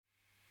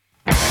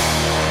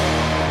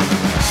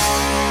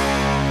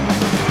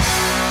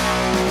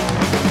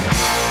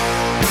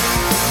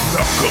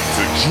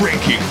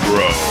Drinking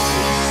Bros.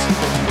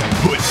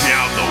 Put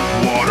down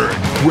the water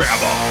and grab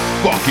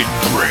a fucking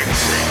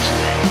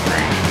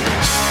drink.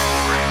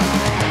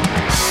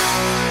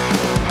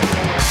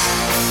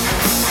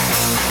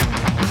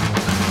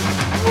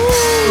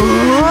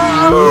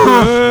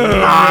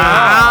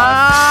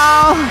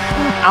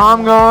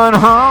 I'm going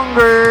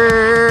hungry.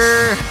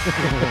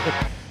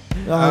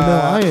 No,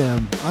 I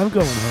am. I'm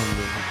going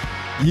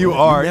hungry. You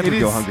are. You never It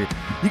go is- hungry.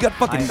 You got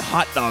fucking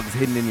hot dogs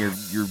hidden in your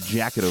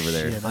jacket over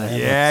there. Shit, I have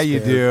Yeah, a you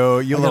spare-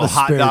 do. You I got little a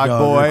hot spare dog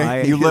dogger.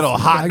 boy. You little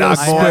hot I dog got a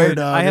spare boy.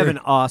 dogger.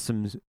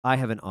 I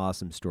have an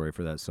awesome story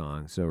for that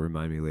song. So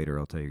remind me later.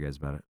 I'll tell you guys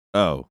about it.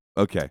 Oh,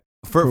 okay.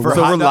 For so hot we're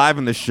dog- live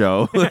in the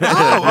show. No that's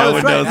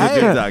one right. knows what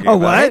Hey. you're talking Oh,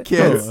 about. what? Hey,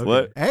 kids. Oh,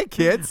 what? Hey,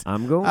 kids.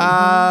 I'm going.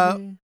 Uh,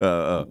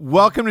 hungry.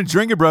 Welcome to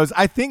Drinking Bros.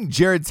 I think,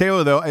 Jared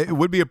Taylor, though, it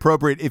would be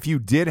appropriate if you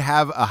did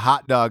have a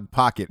hot dog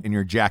pocket in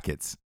your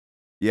jackets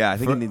Yeah, I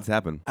think it needs to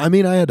happen. I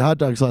mean, I had hot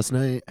dogs last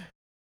night.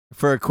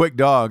 for a quick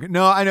dog.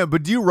 No, I know,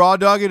 but do you raw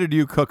dog it or do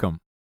you cook them?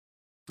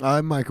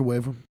 I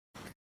microwave them.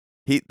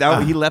 He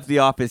left the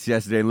office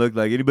yesterday and looked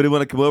like, anybody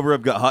want to come over?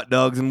 I've got hot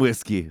dogs and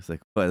whiskey. It's like,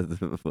 what?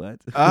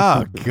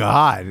 Oh,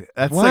 God.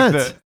 That's What?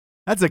 like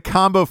that's a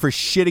combo for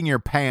shitting your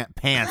pants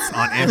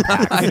on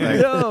impact. I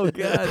Like, know,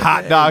 God.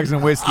 hot dogs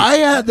and whiskey. I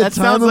had the that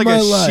time sounds of like my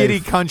a life.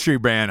 shitty country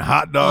band.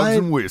 Hot dogs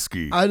and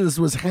whiskey. I just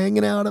was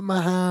hanging out at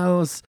my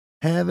house,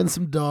 having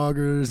some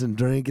doggers and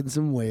drinking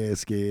some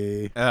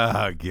whiskey. Oh,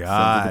 Sounds like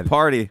God. a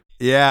party.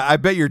 Yeah, I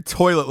bet your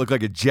toilet looked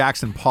like a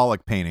Jackson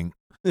Pollock painting.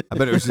 I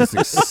bet it was just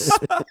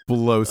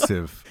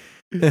explosive.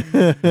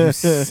 You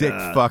sick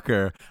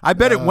fucker. I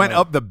bet it went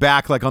up the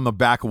back, like on the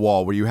back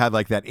wall where you had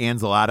like that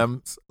Ansel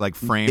Adams, like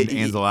framed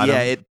Ansel Adams.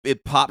 Yeah,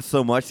 it pops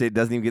so much that it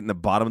doesn't even get in the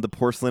bottom of the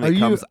porcelain. Are It you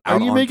comes out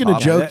are you on making top.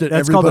 a joke that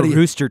That's called a everybody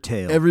rooster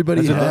tail.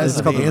 everybody That's has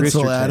it's called a Ansel rooster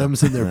tail.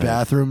 Adams in their Right.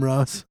 bathroom,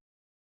 Ross?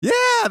 Yeah,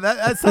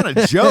 that's not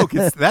a joke.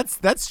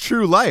 That's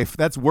true life.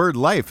 That's word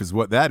life is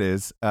what that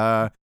is.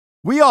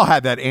 We all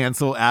had that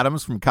Ansel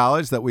Adams from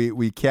college that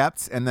we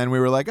kept, and then we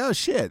were like, oh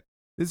shit,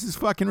 this is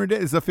fucking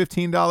ridiculous. It's a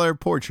 $15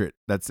 portrait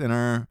that's in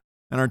our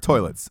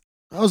toilets.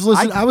 I was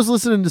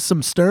listening to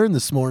some Stern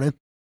this morning.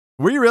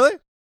 Were you really?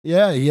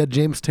 Yeah, he had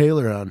James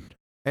Taylor on.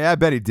 Hey, I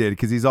bet he did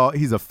because he's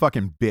a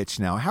fucking bitch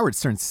now. Howard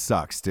Stern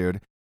sucks, dude.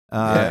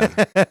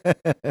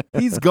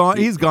 He's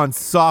gone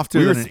softer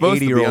We were than an supposed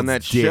to 80-year-old be on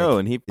that dick. show,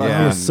 and he Yeah. I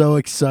fucking... was so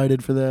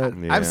excited for that.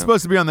 Yeah. I'm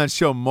supposed to be on that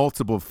show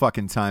multiple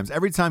fucking times.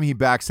 Every time he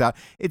backs out,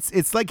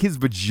 it's like his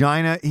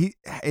vagina.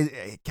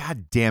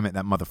 God damn it,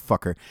 that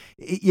motherfucker.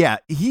 Yeah,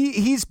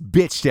 he's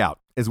bitched out,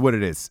 is what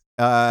it is.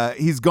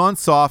 He's gone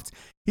soft.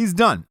 He's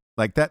done.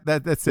 Like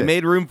that's He it.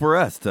 made room for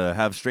us to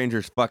have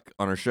strangers fuck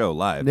on our show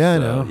live. Yeah, I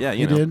so, know. Yeah,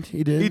 he you know. did.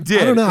 He did. He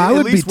did. I don't know. I At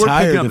would be least we're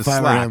picking tired up if the I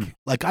were slack. him.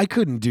 Like I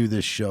couldn't do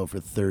this show for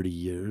 30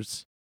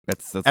 years.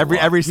 That's a every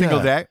lot. single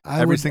Yeah, day. I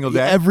Every would- single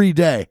day. Every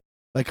day.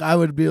 Like I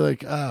would be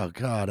like, oh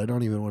God, I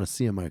don't even want to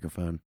see a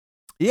microphone.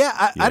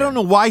 Yeah, I don't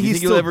know why Do you he think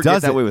still you'll ever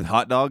does get that it. way with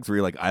hot dogs, where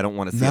you're like, I don't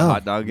want to see no, a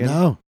hot dog again?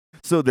 No,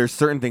 So there's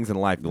certain things in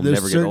life you'll there's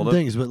never get certain hold of.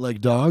 things, but like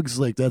dogs,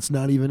 like that's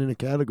not even in a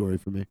category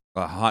for me.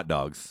 Hot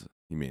dogs,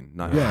 you mean?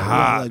 Not Yeah,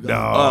 Hot like,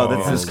 dog. Oh,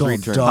 that's it's the called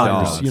street term.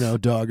 doggers. Dogs. You know,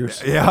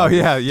 doggers.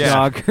 Yeah,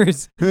 yeah.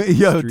 Joggers.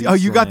 Yo, Street oh,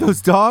 you got slang.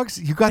 those dogs?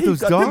 You got those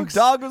dogs?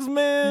 Doggers,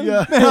 man.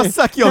 Yeah. Man, I'll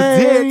suck your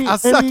dick. I'll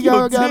suck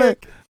your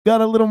dick. Got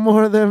a little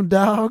more of them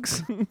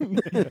dogs.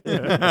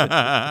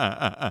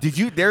 Did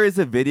you? There is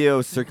a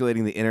video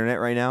circulating the internet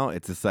right now.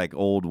 It's this like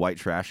old white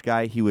trash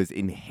guy. He was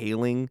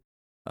inhaling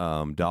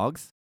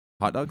dogs,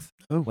 hot dogs.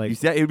 Oh, You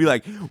see that? It would be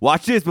like,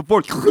 watch this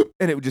before,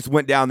 and it just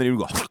went down. Then he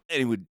would go, and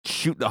he would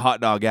shoot the hot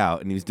dog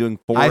out, and he was doing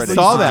 4 I at a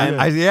saw time.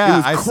 that. It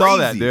I was saw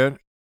that, crazy. dude. It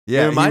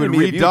Yeah, he reminded would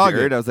me of you, re-dog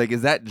Jared. it. I was like,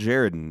 is that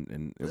Jared?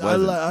 And it I,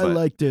 wasn't. I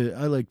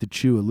but- like to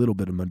chew a little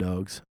bit of my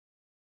dogs.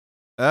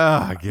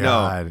 Oh,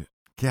 God.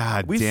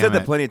 God We've damn said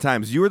that it. plenty of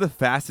times. You are the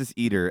fastest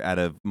eater out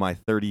of my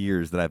 30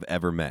 years that I've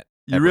ever met.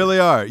 You ever. really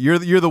are. You're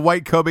the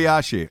white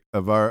Kobayashi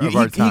of our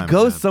time. He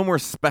goes somewhere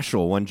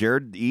special. When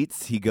Jared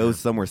eats, he goes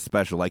somewhere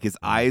special. Like his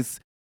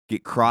eyes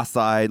get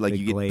cross-eyed, like They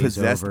you get glaze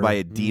possessed over. by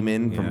a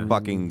demon Yeah. from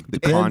fucking The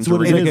Depends what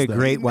Conjuring. it Like is, a though.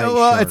 great white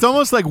well, shark. it's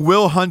almost like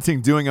Will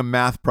Hunting doing a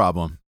math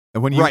problem.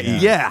 And when you Right,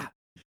 eat. yeah.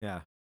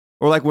 Yeah.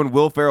 Or like when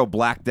Will Ferrell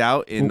blacked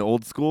out in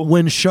Old School.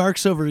 When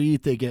sharks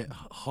overeat, they get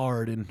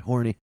hard and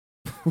horny.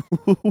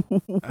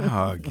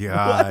 Oh,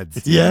 God.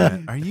 Yeah.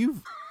 damn it. Are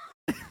you?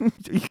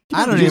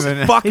 I don't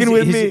even- fucking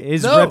with me.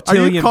 His No, are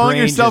reptilian you calling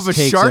brain yourself just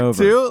a takes shark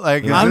over. too?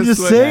 Like, is Yeah. I'm this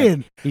just what-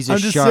 saying. He's a I'm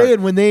just shark.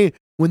 saying when they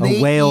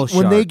whale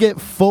when they shark. get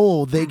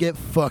full, they get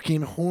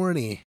fucking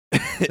horny.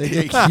 They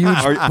get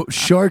huge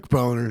shark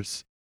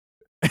boners.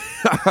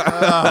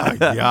 Oh,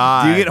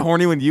 God. Do you get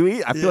horny when you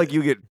eat? I feel like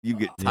you get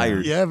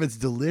tired. Yeah, if it's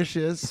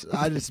delicious,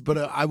 I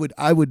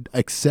would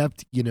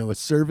accept, a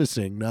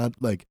servicing, not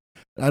like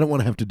I don't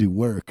want to have to do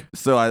work.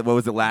 So what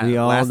was it last We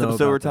all know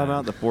episode we're about talking that.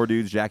 about? The 4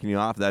 dudes jacking you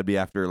off. That'd be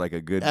after like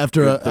a good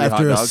After good 3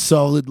 hot a dogs?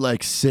 solid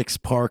like 6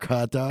 park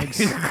hot dogs.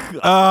 You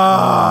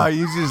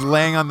just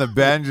laying on the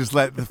bed and just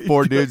let the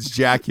 4 dudes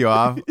jack you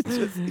off. I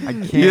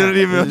can't. You don't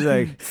even It's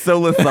like, so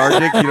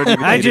lethargic. You don't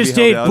even. I need to just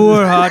be ate held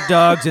 4 hot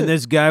dogs, and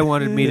this guy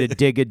wanted me to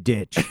dig a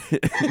ditch.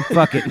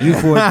 Fuck it, you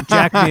 4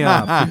 jack me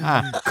off.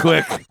 down.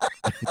 Quick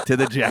to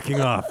the jacking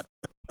off.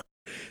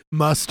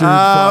 Mustard.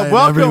 flying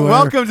everywhere.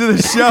 Welcome to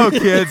the show,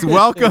 kids.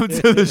 Welcome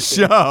to the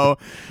show.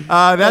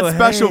 That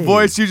special hey.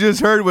 voice you just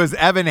heard was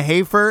Evan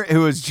Hafer,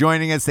 who is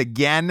joining us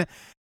again.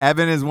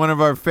 Evan is one of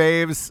our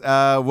faves.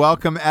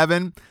 Welcome,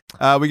 Evan.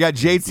 We got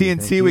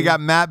JT&T, we got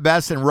Matt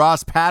Best and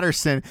Ross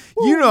Patterson.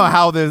 Woo. You know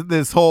how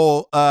this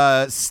whole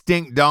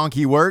stink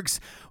donkey works.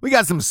 We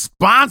got some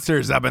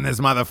sponsors up in this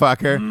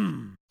motherfucker.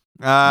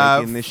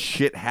 Making this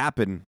shit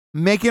happen.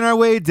 Making our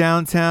way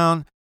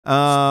downtown.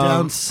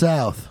 Down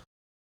south.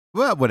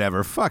 Well,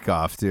 whatever. Fuck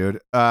off, dude.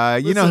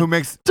 You know who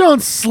makes...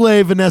 Don't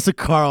slay Vanessa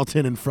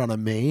Carlton in front of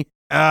me.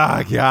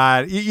 Oh,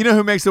 God. You know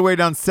who makes their way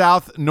down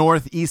south,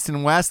 north, east,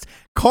 and west?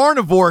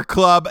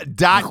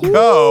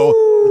 CarnivoreClub.co.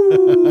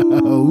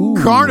 Ooh.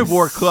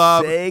 Carnivore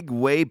Club.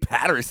 Segway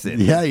Patterson.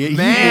 Yeah,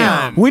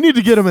 Man. We need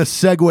to get him a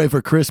Segway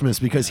for Christmas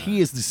because he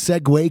is the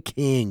Segway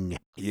king.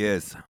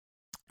 Yes.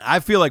 I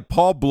feel like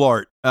Paul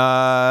Blart.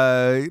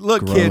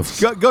 Look, Gross.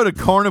 kids, go to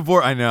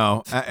Carnivore. I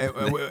know.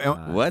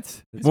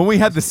 What? When we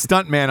had the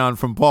stuntman on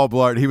from Paul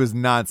Blart, he was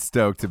not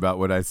stoked about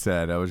what I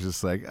said. I was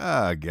just like,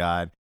 oh,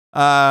 God.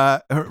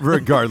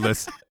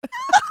 Regardless,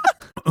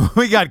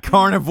 we got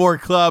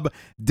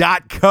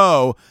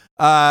CarnivoreClub.co.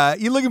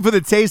 You looking for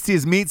the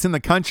tastiest meats in the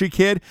country,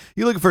 kid?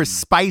 You looking for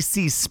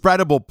spicy,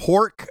 spreadable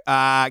pork,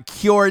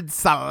 cured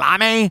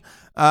salami?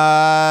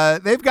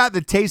 They've got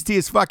the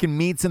tastiest fucking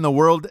meats in the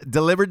world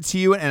delivered to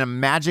you in a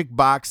magic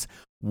box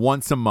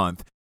once a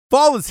month.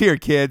 Fall is here,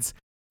 kids.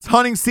 It's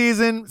hunting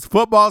season. It's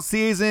football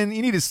season.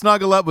 You need to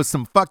snuggle up with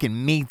some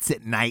fucking meats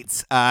at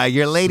nights.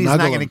 Your lady's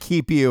Snuggle not going to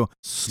keep you.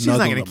 She's not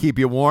going to them. keep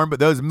you warm, but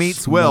those meats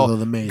Snuggle will.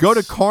 the meats. Go to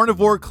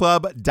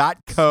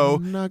CarnivoreClub.co.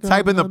 Snuggle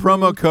Type in the the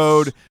promo meats.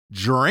 code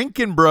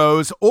Drinkin'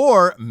 Bros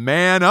or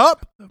Man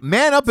Up.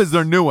 Man Up is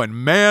their new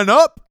one. Man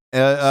Up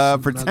for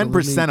Snuggle the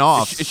 10% meats.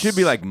 off. It should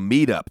be like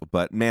Meetup,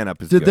 but Man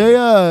Up is Did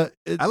good.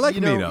 they? I like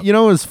you know, Meetup. You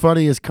know what's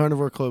funny is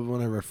Carnivore Club,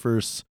 one of our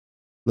first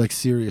like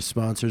serious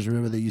sponsors.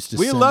 Remember they used to.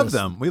 We send love us,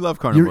 them. We love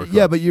Carnivore Club.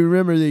 Yeah, but you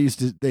remember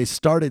they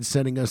started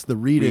sending us the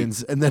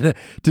read-ins, and then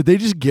did they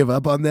just give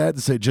up on that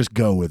and say just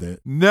go with it?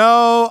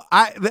 No,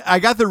 I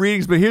got the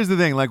readings, but here's the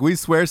thing: like we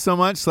swear so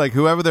much, like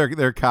whoever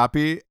their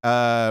copy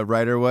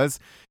writer was,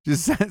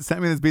 just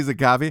sent me this piece of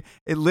copy.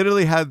 It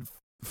literally had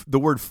the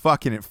word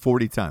 "fuck" in it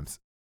 40 times.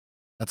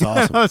 That's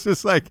awesome. I was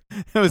just like,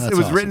 it was That's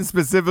written awesome.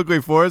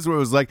 specifically for us. Where it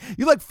was like,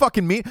 you like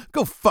fucking meat?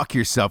 Go fuck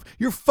yourself.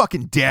 Your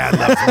fucking dad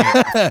loves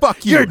meat.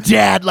 Fuck you. Your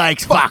dad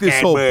likes Fuck fucking this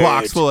whole meat.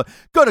 box full of.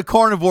 Go to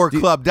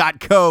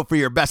CarnivoreClub.co for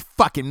your best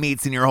fucking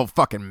meats in your whole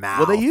fucking mouth.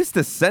 Well, they used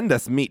to send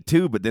us meat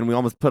too, but then we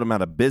almost put them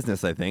out of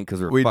business. I think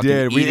because We fucking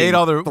did. We eating ate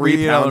all the- 3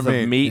 we ate all pounds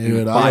the of meat. meat in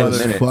Dude, I 5 was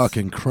minutes.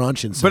 fucking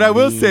crunching some But I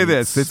will say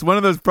meats. this: it's one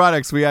of those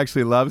products we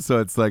actually love. So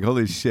it's like,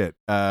 holy shit,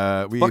 we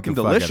eat Fucking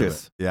the fuck out of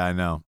delicious. it. Yeah, I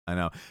know.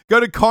 Go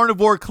to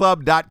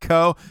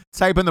CarnivoreClub.co.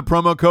 Type in the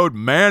promo code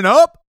Man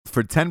Up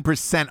for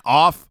 10%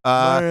 off.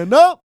 Man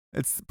up.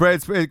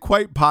 It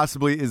quite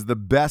possibly is the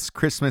best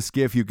Christmas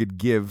gift you could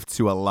give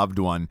to a loved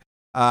one.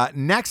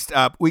 Next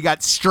up, we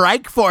got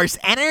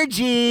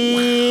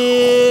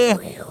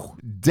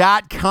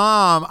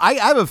StrikeForceEnergy.com. I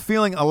have a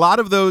feeling a lot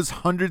of those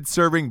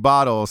 100-serving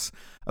bottles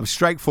of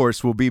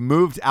Strikeforce will be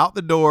moved out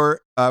the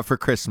door for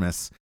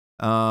Christmas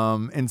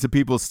into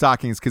people's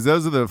stockings because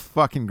those are the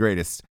fucking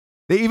greatest.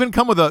 They even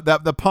come with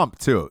the pump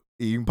too.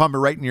 You can pump it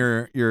right in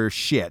your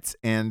shit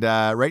and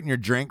right in your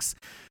drinks.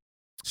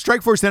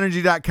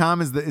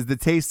 StrikeForceEnergy.com is the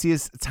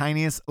tastiest,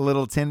 tiniest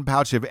little tin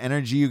pouch of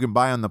energy you can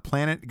buy on the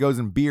planet. It goes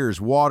in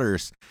beers,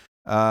 waters,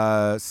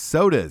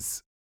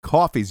 sodas,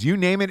 coffees, you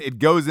name it. It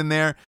goes in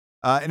there,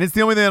 and it's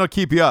the only thing that'll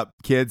keep you up,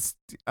 kids.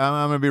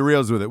 I'm gonna be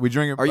reals with it. We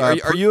drink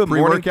it. Are you a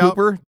morning pre-workout.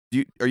 pooper?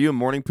 Are you a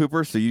morning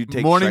pooper? So you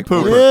take Morning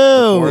Strike Force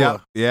pooper.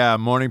 before- Yeah,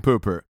 morning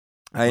pooper.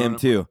 I am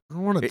too. I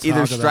want to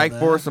Either Strike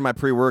Force or my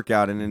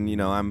pre-workout, and then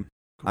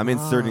I'm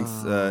inserting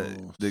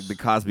the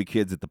Cosby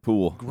Kids at the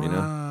pool. You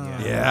know.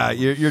 Yeah,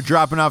 you're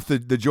dropping off the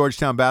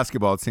Georgetown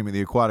basketball team at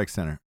the Aquatic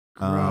Center.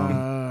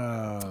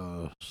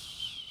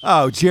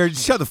 Oh, Jared,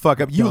 shut the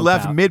fuck up. You Dump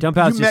left out. mid. Dump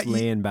out's you just met-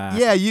 laying back.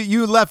 Yeah,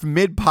 you left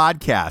mid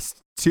podcast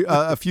to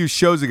a few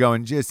shows ago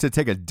and just to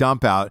take a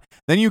dump out.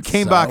 Then you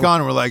came back on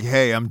and were like,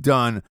 "Hey, I'm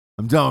done.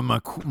 I'm done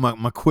with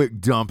my quick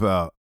dump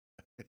out."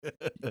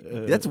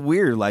 That's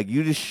weird. Like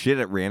you just shit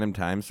at random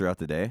times throughout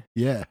the day.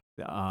 Yeah.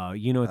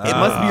 You know what It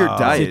must be your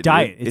diet. It's a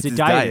diet. dude. It's a his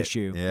diet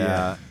issue.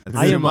 Yeah, it's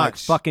I too am like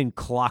much. fucking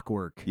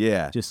clockwork.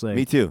 Yeah. Just like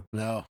Me too.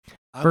 No.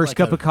 I'm first like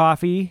cup a of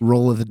coffee,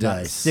 roll of the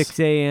dice. 6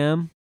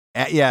 a.m.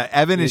 Yeah,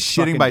 Evan is It's shitting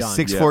fucking by done.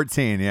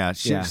 6:14. Yeah,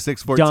 Yeah.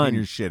 6:14. Done.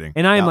 You're shitting,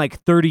 And I am Yeah. like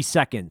 30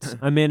 seconds.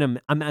 I'm in.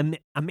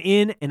 I'm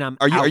in, and I'm.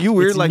 Are you out. are you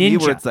weird It's like me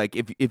ninja. where it's like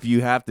if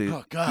you have to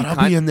Oh God, you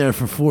I'll be in there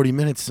for 40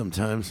 minutes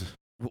sometimes.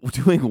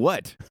 doing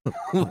what?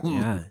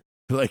 Yeah.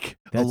 Like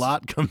a That's-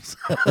 lot comes.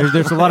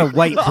 There's a lot of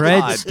white bread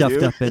God, stuffed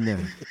dude. up in there.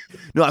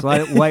 No, It's a lot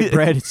of white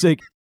bread. It's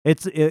like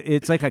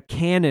it's like a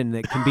cannon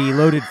that can be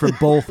loaded from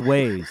both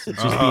ways.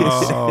 It's just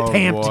being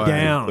tamped boy.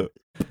 down.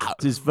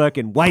 It's just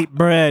fucking white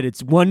bread.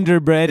 It's Wonder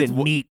Bread and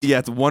meat. Yeah,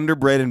 it's Wonder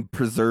Bread and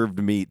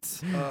preserved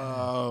meats.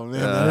 Oh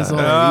man, that is all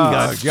Oh, I need.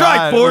 God.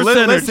 Strike force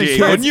Listen energy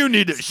to it. when you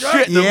need to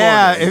shit in the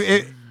Yeah,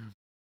 morning.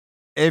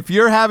 if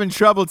you're having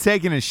trouble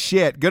taking a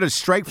shit, go to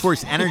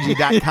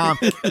strikeforceenergy.com.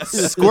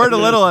 Squirt a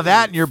little of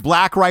that in your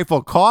Black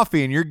Rifle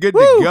coffee, and you're good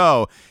to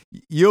go.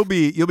 You'll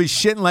be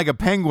shitting like a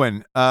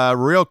penguin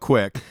real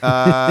quick.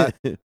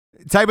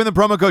 Type in the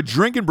promo code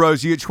Drinkin'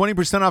 Bros. You get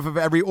 20% off of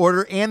every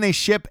order, and they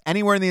ship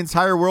anywhere in the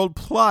entire world.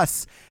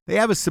 Plus, they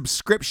have a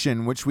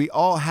subscription, which we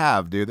all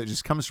have, dude, that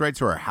just comes right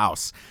to our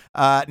house.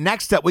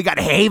 Next up, we got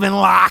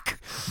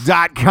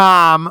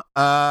havenlock.com.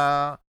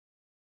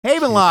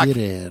 Havenlock. Kick it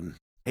in.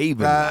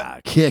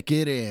 Haven. Kick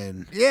it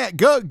in. Yeah,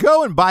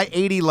 go and buy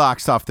 80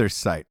 locks off their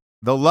site.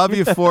 They'll love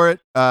you for it.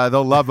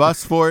 They'll love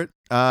us for it.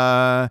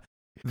 They're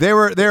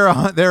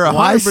 100%.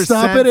 Why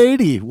stop at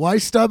 80? Why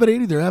stop at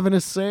 80? They're having a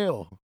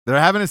sale. They're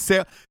having a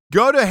sale.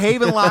 Go to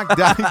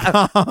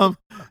havenlock.com.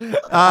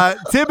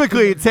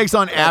 Typically, it takes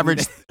on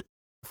average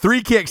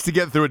 3 kicks to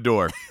get through a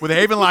door. With a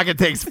Havenlock, it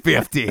takes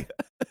 50.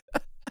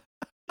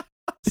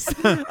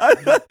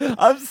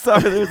 I'm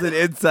sorry, there's an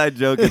inside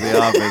joke in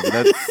the office.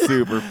 That's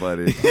super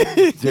funny.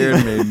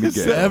 Jared made me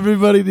So go.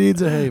 everybody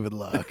needs a Haven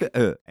lock.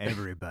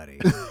 Everybody.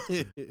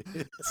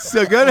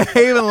 So go to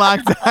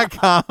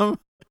havenlock.com.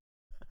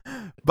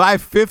 Buy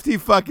 50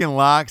 fucking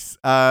locks.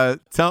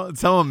 Tell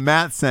them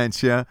Matt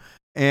sent you.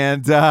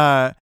 And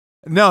no,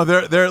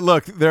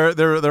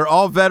 they're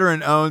all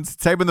veteran owned.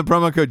 Type in the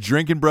promo code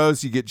Drinkin'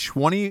 Bros. You get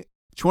 $20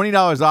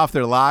 off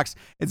their locks.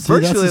 It's See,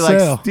 that's virtually the like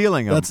sale.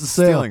 stealing them. That's the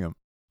sale. Stealing them.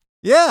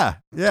 Yeah.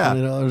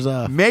 $20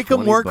 off. Make them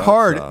 20 work bucks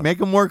hard. off. Make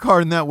them work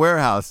hard in that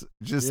warehouse.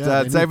 Just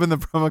Yeah, they type in the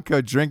promo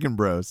code Drinkin'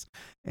 Bros.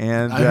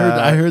 And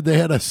I heard they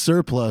had a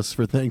surplus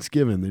for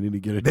Thanksgiving. They need to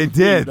get it. They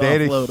did. They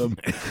had a- offload them.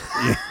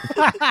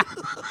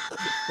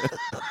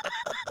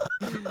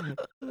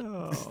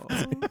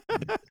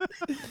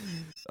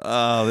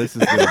 Oh, this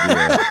is gonna be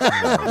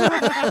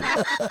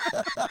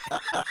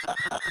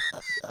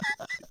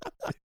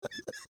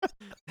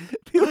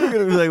People are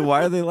gonna be like,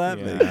 why are they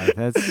laughing? Yeah,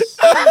 that's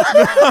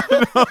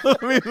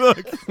Let me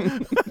look.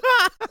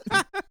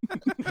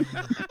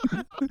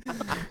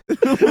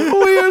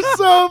 We are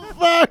so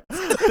fucked.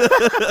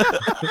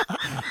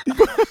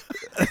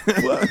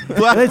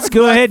 let's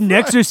go ahead and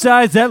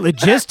exercise that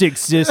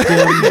logistics system.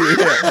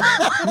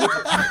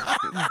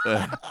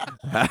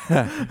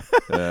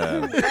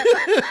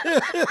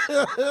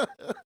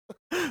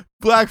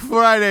 Black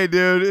Friday,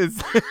 dude.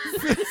 It's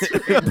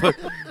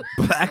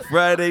Black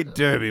Friday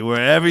Derby,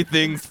 where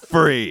everything's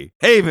free.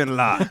 Haven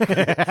Lock. If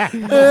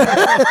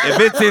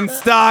it's in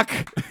stock,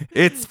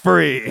 it's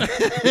free.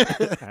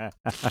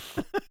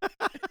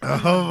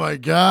 Oh my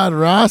God,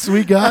 Ross,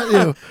 we got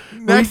you.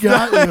 next we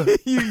got up,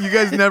 you. you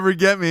guys never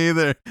get me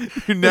either.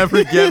 You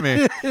never get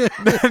me.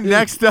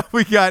 Next up,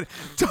 we got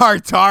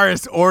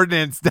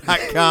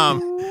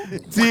TartarusOrdnance.com.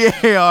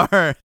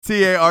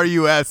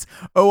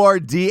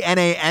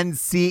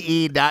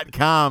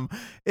 TartarusOrdnance.com.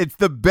 It's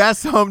the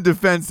best home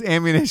defense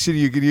ammunition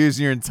you could use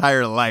in your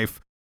entire life.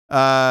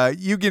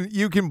 You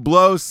can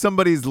blow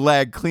somebody's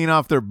leg clean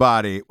off their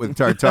body with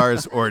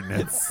Tartarus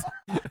Ordnance.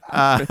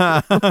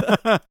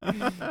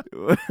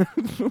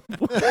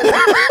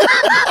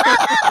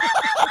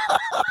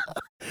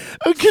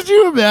 Could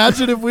you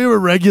imagine if we were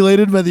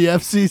regulated by the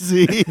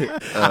FCC?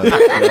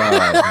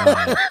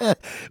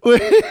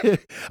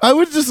 I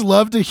would just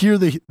love to hear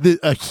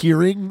a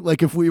hearing,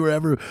 like if we were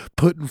ever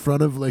put in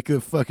front of like a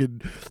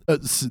fucking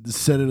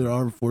Senate and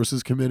Armed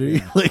Forces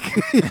Committee. Like,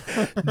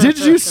 did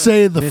you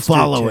say the Mr.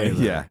 following?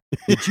 Taylor. Yeah.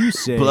 Did you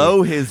say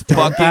Blow his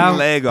Dump fucking out?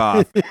 leg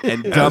off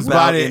and dump What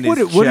out it- in What,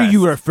 his what are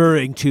you chest.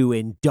 referring to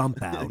in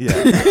dump out? Yeah.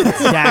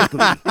 Exactly.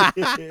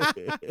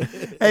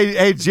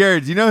 Hey,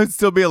 Jared, do you know who'd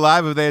still be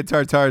alive if they had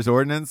Tartarus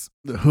Ordnance?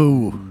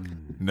 Who?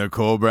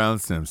 Nicole Brown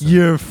Simpson.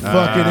 You're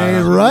fucking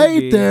ain't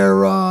right there,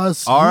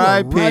 Ross. You are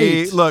R.I.P.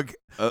 right. Look,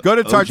 go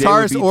to OJ would be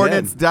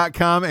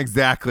TartarusOrdnance.com.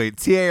 Exactly. We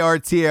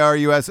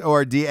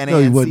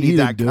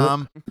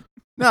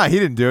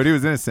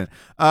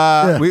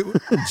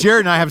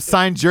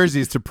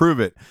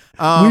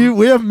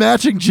have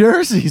matching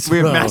jerseys. We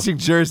have bro. matching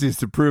jerseys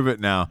to prove it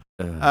now.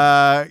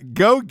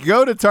 Go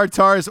to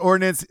Tartarus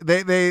Ordnance.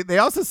 They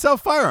also sell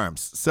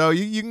firearms, so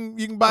you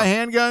can buy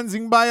handguns. You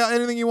can buy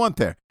anything you want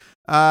there.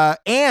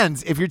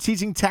 And if you're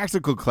teaching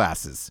tactical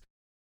classes,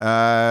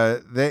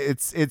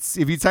 it's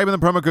if you type in the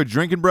promo code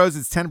Drinkin' Bros,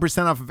 it's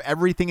 10% off of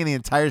everything in the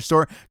entire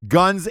store,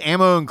 guns,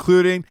 ammo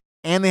including,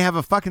 and they have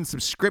a fucking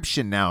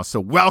subscription now. So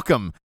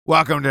welcome to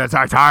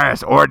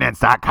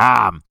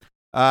TartarusOrdnance.com.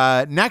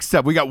 Next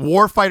up, we got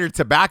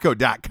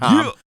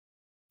warfightertobacco.com.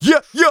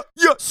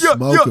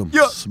 Smoke them.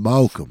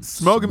 Smoke them.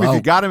 Smoke them if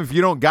you got them. If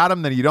you don't got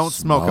them, then you don't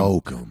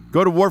smoke them.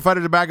 Go to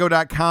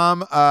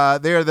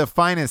warfightertobacco.com. They're the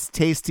finest,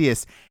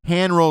 tastiest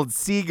hand-rolled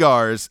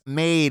cigars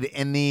made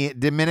in the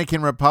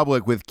Dominican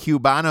Republic with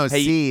Cubano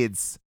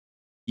seeds.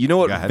 You know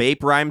what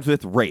vape rhymes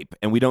with rape,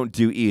 and we don't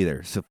do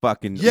either. So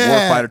fucking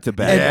Warfighter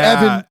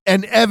Tobacco.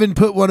 And Evan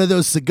put one of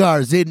those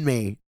cigars in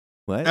me.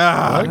 What? Oh,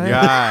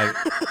 God.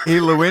 He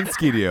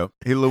Lewinsky'd you.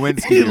 He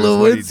Lewinsky'd you is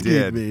what he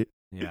did. Me.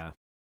 Yeah.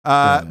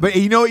 But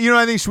you know,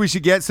 I think we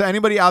should get. So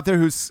anybody out there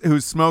who's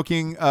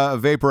smoking a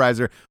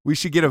vaporizer, we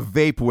should get a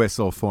vape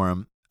whistle for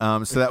him.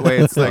 So that way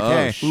it's like,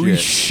 hey, we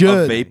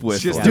should. A vape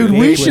whistle. Dude,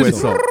 we should.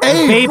 Whistle.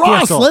 Hey, Vape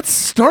Ross, whistle. let's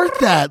start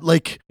that.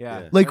 Like,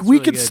 Yeah. we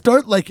could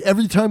start like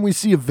every time we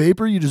see a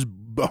vapor, you just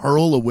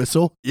hurl a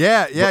whistle.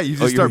 Yeah. You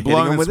just start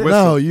blowing hitting this them with it?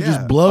 whistle. No, you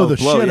just blow the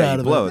shit out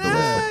of blow it.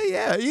 it.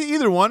 Yeah,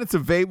 either one. It's a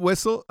vape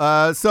whistle.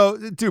 So,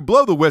 dude,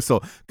 blow the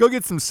whistle. Go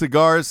get some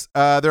cigars.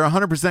 They're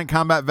 100%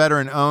 combat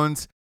veteran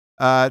owned.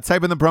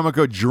 Type in the promo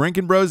code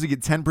Drinking Bros to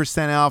get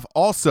 10% off.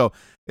 Also,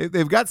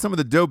 they've got some of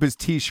the dopest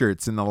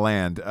T-shirts in the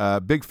land.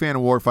 Big fan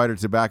of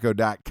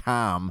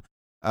warfightertobacco.com.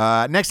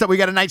 Next up, we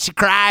got A Night She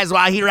Cries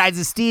While He Rides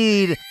a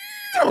Steed.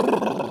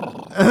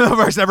 The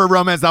first ever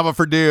romance novel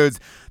for dudes.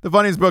 The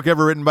funniest book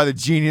ever written by the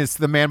genius,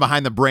 the man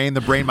behind the brain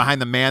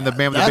behind the man with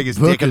the biggest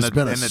book dick in has the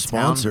been a town.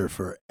 sponsor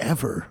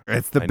forever.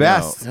 It's the I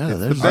best. know. Yeah, It's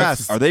the there's-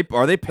 best. Are they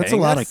paying That's a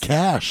lot us? of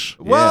cash.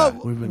 Well,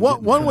 We've been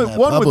one getting from would that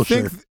one would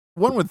publisher. think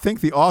one would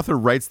think the author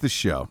writes the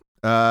show.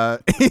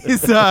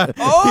 He's a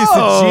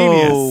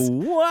genius.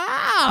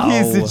 Wow.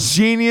 He's a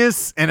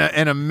genius and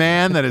a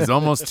man that is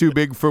almost too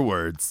big for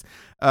words.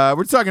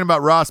 We're talking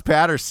about Ross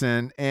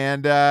Patterson,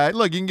 and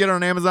look, you can get it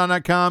on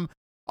Amazon.com,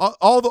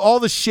 all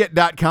the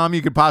shit.com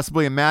you could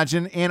possibly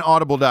imagine, and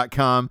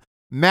Audible.com.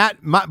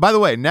 By the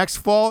way, next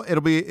fall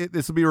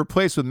this will be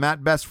replaced with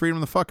Matt Best's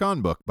Freedom the Fuck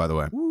On book. By the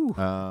way,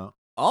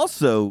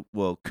 Also,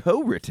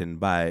 co-written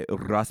by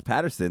Ross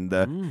Patterson,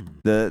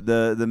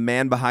 the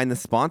man behind the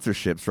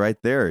sponsorships, right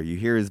there. You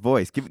hear his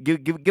voice.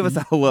 Give us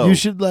a hello. You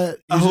should let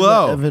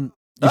Evan.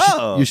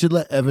 You should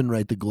let Evan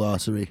write the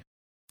glossary.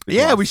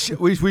 Yeah, we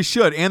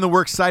should, and the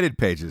works cited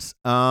pages.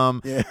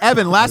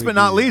 Evan, last but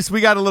not least,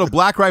 we got a little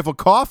Black Rifle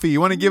Coffee. You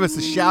want to give us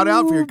a shout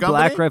out for your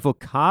company? Black Rifle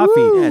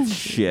Coffee. That's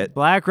shit.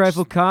 Black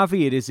Rifle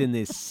Coffee. It is in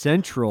the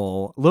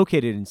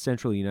located in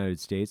central United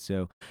States.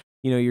 So,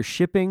 you're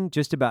shipping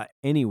just about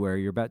anywhere.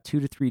 You're about 2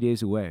 to 3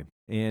 days away.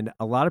 And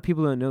a lot of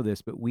people don't know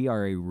this, but we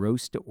are a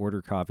roast to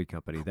order coffee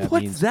company. What's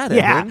means that,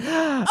 yeah. Evan?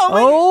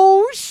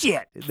 Oh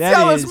shit!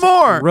 Tell us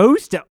more.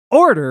 Roast to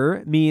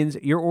order means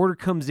your order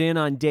comes in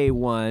on day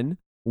 1.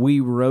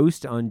 We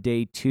roast on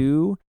day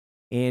 2,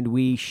 and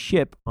we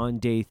ship on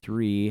day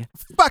 3.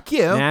 Fuck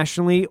you.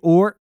 Nationally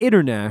or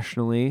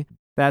internationally.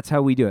 That's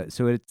how we do it.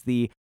 So it's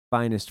the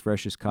finest,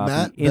 freshest coffee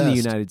Matt in the Best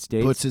United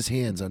States. Puts his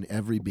hands on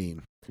every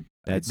bean.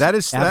 That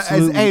is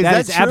absolutely, hey,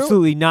 that is is true?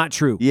 absolutely not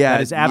true. Yeah,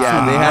 that is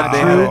absolutely they not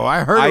had true. it.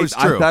 I heard it was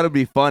true. I thought it'd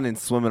be fun in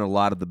swimming a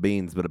lot of the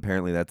beans, but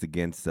apparently that's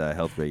against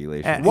health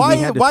regulations. We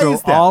had to Why throw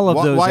is that? all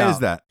of those Why out. is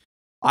that?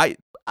 I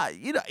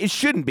it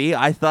shouldn't be.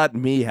 I thought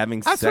me having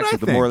That's sex what I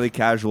with a think. morally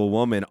casual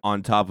woman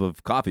on top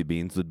of coffee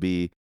beans would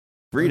be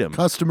freedom.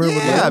 Customer would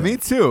Yeah, love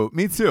it.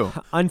 me too.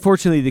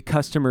 Unfortunately, the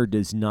customer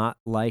does not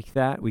like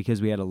that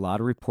because we had a lot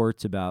of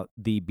reports about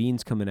the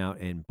beans coming out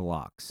in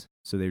blocks.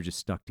 So they're just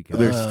stuck together.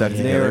 They're stuck And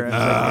together.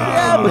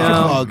 Yeah, but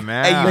no. clog-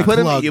 man. Hey, you They put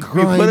them clog you put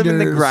 'em in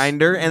the grinders.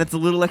 grinder, and it's a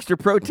little extra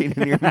protein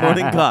in your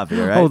morning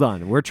coffee. All right. Hold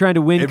on. We're trying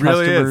to win It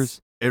really customers.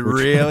 is. It We're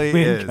trying to really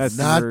win is. customers.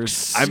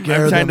 Not I'm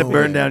scare trying to them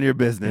burn away. down your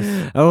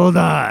business. Hold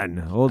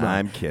on.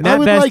 I'm kidding. Matt I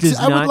would Best like does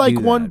I would not like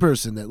do one that.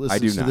 person that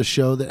listens do to the not.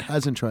 show that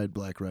hasn't tried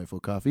Black Rifle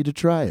Coffee to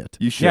try it.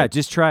 You should. Yeah,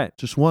 just try it.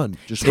 Just one.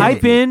 Just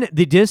Type one. in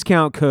the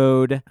discount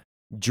code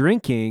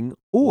drinking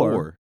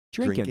or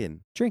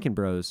drinking. drinking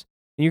bros.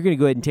 And you're going to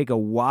go ahead and take a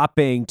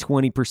whopping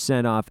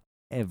 20% off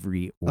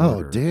every order.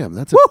 Oh damn,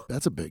 that's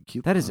a big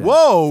coupon. That is a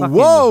Whoa, fucking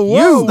whoa,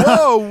 whoa, huge.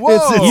 whoa.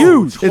 It's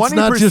huge. It's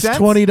not just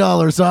 20%?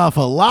 $20 off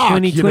a lock.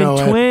 20 you twin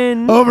know,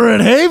 twin. over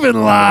at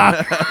Haven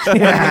Lock.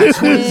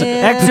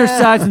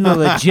 Exercising the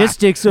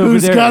logistics over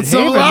Who's there. got at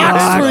some Haven locks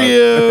Lock. for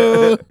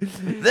you?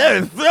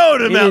 They're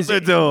throwing him It out is-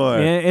 the door.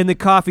 And the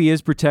coffee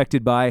is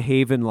protected by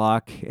Haven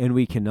Lock, and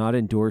we cannot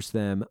endorse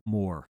them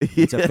more.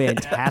 It's a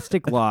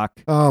fantastic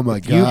lock. Oh my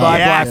If you buy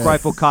god. Black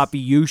Rifle coffee,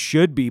 you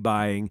should be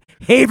buying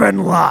Haven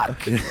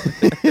Lock.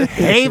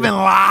 Haven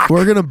Lock.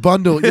 We're gonna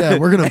bundle. Yeah,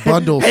 we're gonna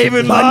bundle. some-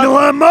 Haven Bundle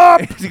Lock. 'em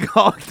up.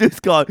 It's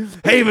called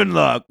Haven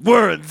Lock.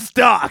 We're in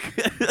stock.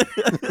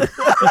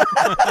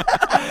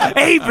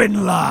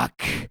 Haven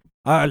Lock.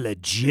 Our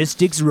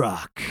logistics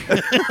rock.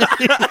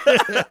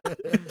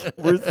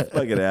 We're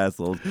fucking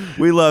assholes.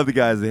 We love the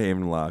guys at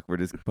Haven Lock. We're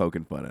just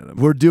poking fun at them.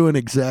 We're doing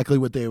exactly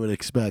what they would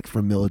expect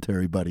from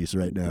military buddies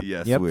right now.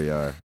 Yes, Yep. we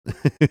are.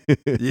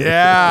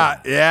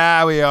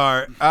 Yeah, we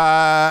are.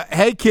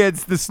 Hey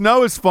kids, the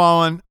snow is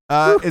falling.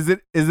 Is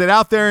it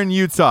out there in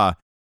Utah?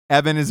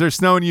 Evan, is there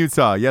snow in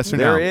Utah? Yes or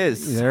no? There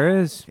is. There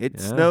is. It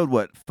Yeah. snowed,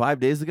 what, 5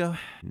 days ago?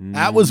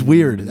 That was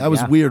weird. That was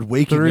Yeah. weird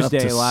waking Thursday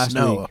up to last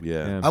snow. week.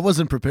 Yeah. I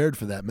wasn't prepared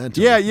for that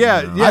mentally. Yeah.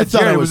 I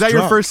thought I Jared, was that your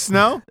drunk. first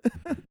snow?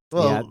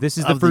 Well, Yeah, this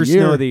is the of first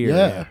snow of the year.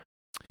 Yeah.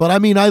 But I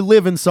mean, I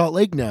live in Salt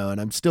Lake now, and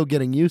I'm still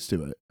getting used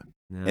to it.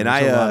 Yeah, And there's I,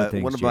 a lot of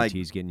things one of my-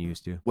 JT's getting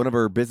used to. One of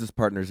our business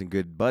partners and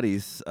good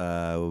buddies,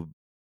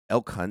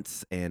 elk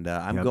hunts, and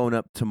I'm Yep. going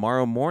up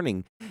tomorrow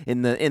morning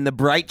in the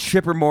bright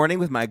chipper morning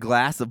with my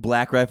glass of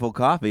Black Rifle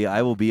coffee.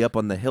 I will be up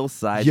on the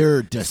hillside.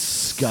 You're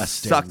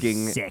disgusting.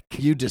 Sucking. Sick.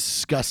 You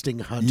disgusting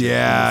hunter.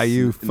 Yeah,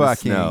 you in the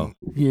fucking. snow.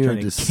 You're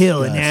Trying to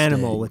kill an disgusting.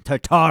 animal with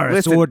Tartarus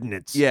Listen,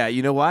 ordnance. Yeah,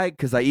 you know why?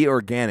 Because I eat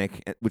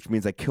organic, which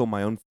means I kill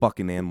my own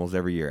fucking animals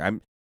every year.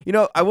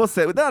 I will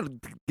say, without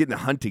getting a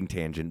hunting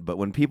tangent, but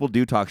when people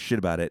do talk shit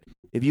about it,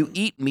 if you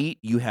eat meat,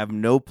 you have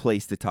no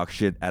place to talk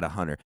shit at a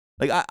hunter.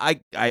 Like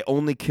I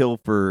only kill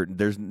for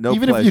there's no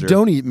Even pleasure. if you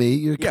don't eat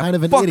meat, you're Yeah, kind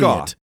of an fuck idiot.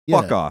 off.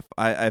 Yeah. Fuck off.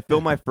 I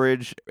fill my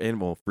fridge and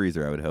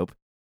freezer, I would hope.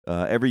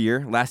 Every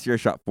year. Last year I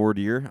shot 4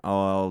 deer.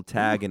 I'll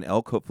tag an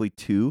elk, hopefully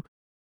 2,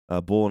 a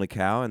bull and a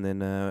cow, and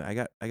then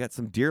I got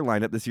some deer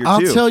lined up this year I'll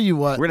too. tell you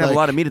what. We're gonna have a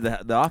like, lot of meat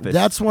at the office.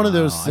 That's one of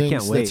those Wow, I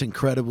can't things wait. that's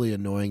incredibly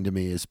annoying to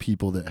me is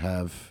people that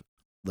have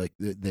like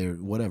they're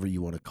whatever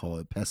you want to call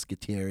it,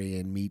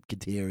 pescatarian,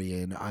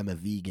 meatcatarian, I'm a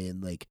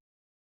vegan, like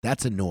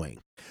that's annoying.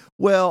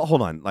 Well,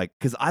 hold on, like,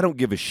 because I don't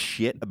give a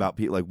shit about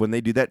people. Like when they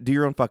do that, do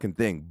your own fucking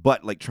thing.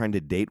 But like trying to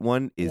date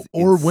one is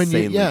Or when you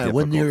insanely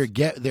when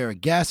difficult. they're a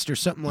guest or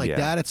something like Yeah.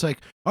 that, it's like,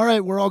 all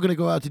right, we're all gonna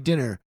go out to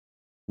dinner.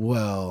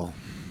 Well,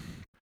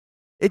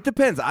 It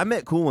depends. I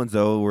met cool ones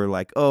though. Where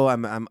like, oh,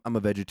 I'm a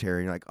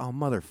vegetarian. You're like, oh,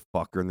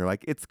 motherfucker, and they're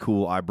like, it's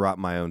cool. I brought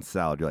my own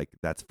salad. You're like,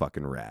 that's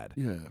fucking rad.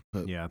 yeah,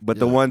 but Yeah. But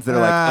the Yeah. ones that are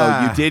like,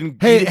 oh, you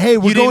didn't. Hey, you, hey,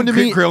 we're you going didn't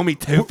to meet- grill me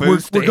tofu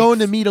we're going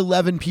to steaks. meet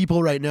 11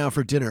 people right now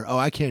for dinner. Oh,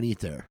 I can't eat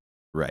there.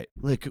 Right.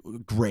 Like,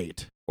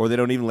 great. Or they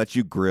don't even let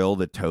you grill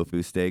the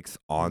tofu steaks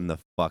on the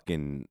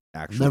fucking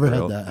actual Never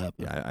grill. had that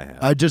happen. Yeah, I have.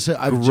 I've just had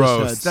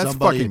Gross. That's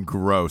somebody fucking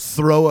gross.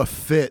 throw a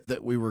fit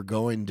that we were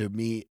going to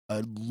meet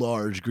a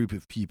large group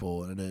of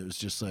people, and it was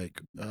just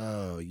like,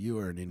 oh, you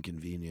are an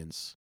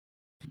inconvenience.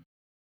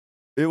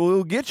 It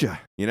will get you.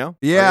 You know.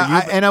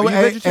 Yeah, Are you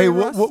hey, vegetarian,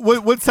 Ross?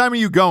 what time are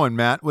you going,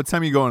 Matt? What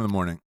time are you going in the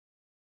morning?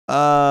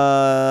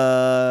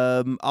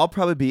 I'll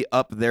probably be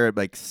up there at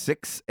like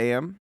 6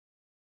 a.m.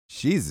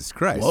 Jesus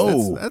Christ.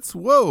 Whoa. That's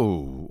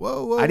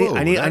whoa. I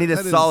need a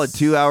That solid is-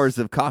 2 hours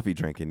of coffee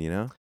drinking. You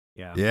know.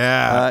 Yeah.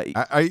 Yeah.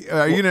 Are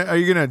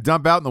you gonna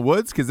dump out in the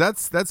woods? Because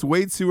that's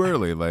way too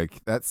early.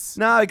 Like that's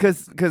No,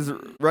 because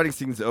running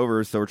season's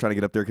over, so we're trying to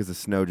get up there because the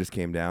snow just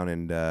came down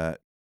and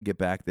get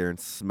back there and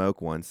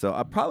smoke one. So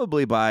I'll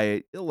probably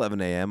by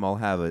 11 a.m. I'll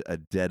have a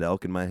dead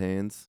elk in my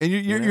hands. and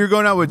you're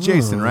going out with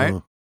Jason, right?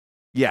 Oh.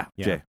 Yeah,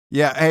 Yeah. Jay.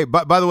 Yeah. Hey,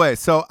 by the way,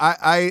 so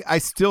I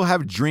still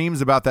have dreams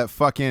about that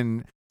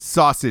fucking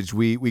sausage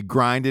we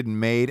grinded and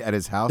made at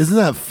his house. Isn't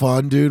that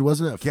fun, dude?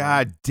 Wasn't that fun?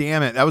 God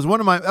damn it! That was one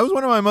of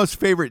my most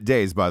favorite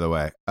days. By the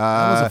way,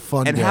 That was a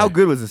fun And day. how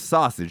good was the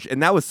sausage?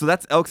 And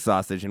that's elk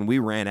sausage, and we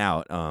ran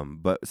out.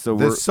 But so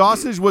the we're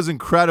sausage was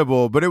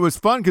incredible, but it was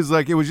fun because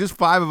like it was just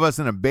 5 of us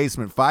in a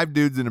basement, 5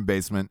 dudes in a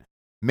basement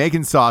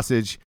making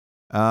sausage.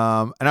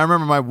 And I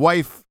remember my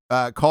wife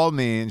called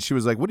me and she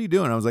was like, "What are you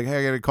doing?" I was like, "Hey,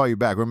 I got to call you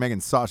back. We're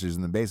making sausage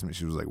in the basement."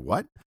 She was like,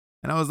 "What?"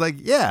 And I was like,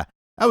 "Yeah,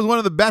 that was one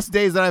of the best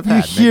days that I've you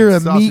had." hear making a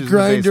sausage meat in the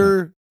basement.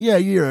 grinder? Yeah,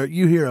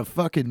 you hear a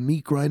fucking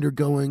meat grinder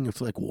going. It's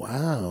like,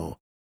 wow,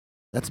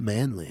 that's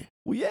manly.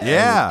 well, yeah,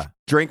 Yeah.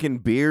 drinking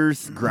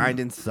beers,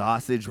 grinding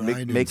sausage,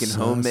 Grinding making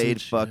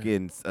homemade sausage, yeah.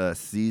 fucking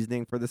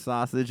seasoning for the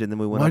sausage, and then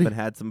we went Why up do- and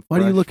had some. why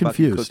do you fresh look fucking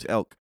confused? Cooked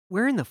elk.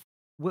 Where in the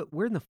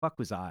fuck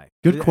was I?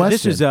 Good This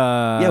question. was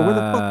where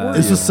the fuck were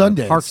This you? was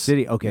Sundance. Park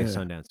City. Okay, Yeah.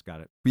 Sundance. Got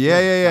it.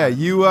 Yeah.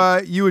 You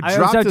had I was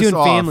dropped out us doing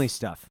off. family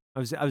stuff. I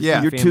was Yeah. doing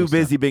You're family too stuff.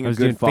 busy being I a was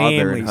doing good father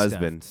family and stuff.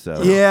 husband.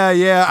 So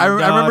Yeah. I My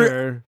remember.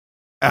 daughter.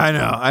 I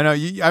know.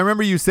 I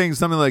remember you saying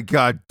something like,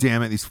 "God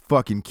damn it, these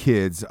fucking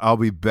kids! I'll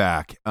be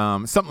back."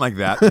 Something like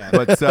that.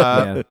 But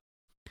Yeah.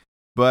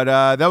 but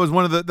that was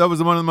one of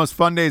the most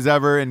fun days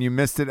ever, and you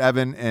missed it,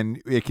 Evan,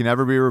 and it can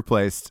never be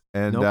replaced.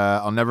 And Nope.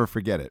 I'll never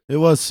forget it. It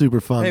was super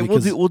fun. hey,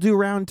 because we'll do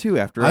round 2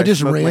 after. I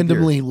just smoke my deer.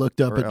 randomly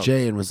looked up Or at elk.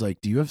 Jay and was like,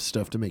 "Do you have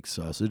stuff to make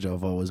sausage?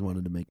 I've always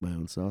wanted to make my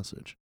own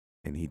sausage."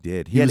 And he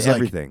did. He He had was like-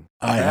 everything.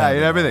 I Yeah, have he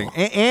it had everything,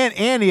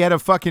 all. and he had a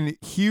fucking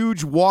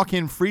huge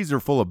walk-in freezer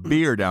full of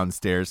beer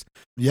downstairs.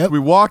 Yep. We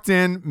walked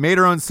in, made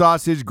our own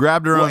sausage,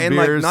 grabbed our Well, own and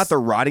beers. like not the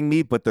rotting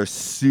meat, but the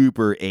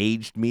super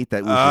aged meat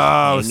that was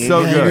Oh, just hanging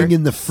so there. good. Hanging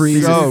in the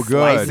freezer. So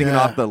good. Slicing it Yeah.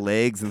 off the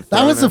legs and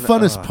That was the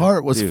throwing it- funnest oh,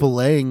 part was dude.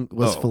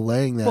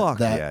 filleting Fuck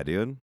that yeah,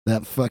 dude.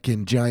 that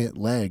fucking giant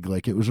leg.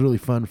 Like it was really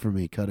fun for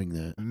me cutting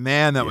that.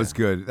 Man, that was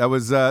good. That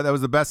was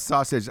the best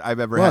sausage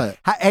I've ever What?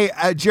 had.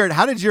 Hey, Jared,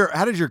 how did your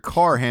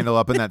car handle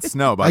up in that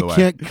snow? By I the way,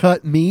 can't cut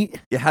meat.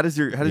 Yeah, how does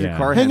your Yeah.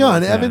 car Hang handle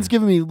on, that? Evan's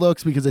giving me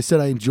looks because I said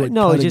I enjoyed.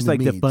 No, cutting just like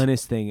the meat.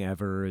 funnest thing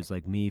ever is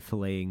like me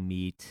filleting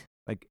meat.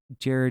 Like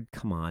Jared,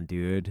 come on,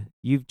 dude.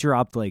 You've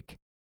dropped like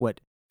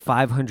what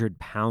 500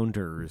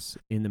 pounders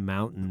in the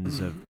mountains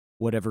of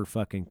whatever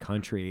fucking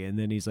country. And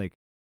then he's like,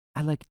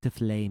 I like to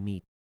fillet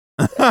meat.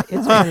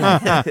 It's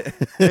very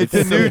It's a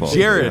new simple,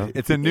 Jared. you know?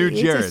 It's a new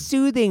Jared. It's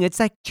soothing. It's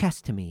like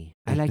chest to me.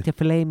 I like to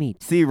fillet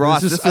meat. See,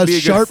 Ross, This this is would a be a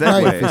good sharp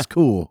knife segue. is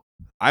cool.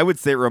 I would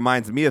say it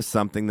reminds me of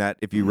something that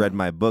if you read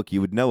my book,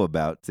 you would know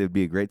about. So it would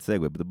be a great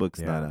segue, but the book's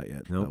not out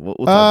yet. Nope. So we'll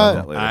talk about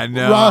that later. I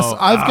know. Ross,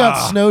 I've got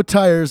Ah. snow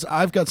tires.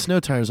 I've got snow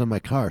tires on my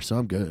car, so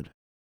I'm good.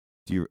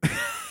 Do you,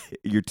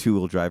 your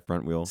 2-wheel drive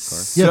front wheel car?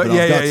 So, Yeah, but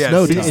I've got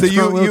snow So, tires. so It's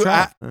front-wheel you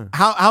drive.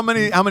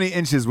 how many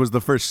inches was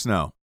the first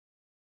snow?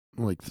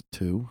 Like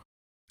 2.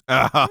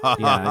 Yeah,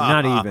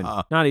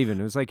 not even.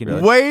 It was like an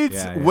inch. Wait,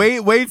 Yeah, yeah.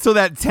 wait till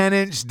that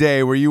 10-inch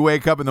day where you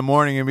wake up in the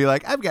morning and be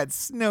like, I've got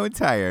snow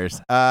tires.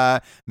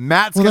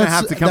 Matt's gonna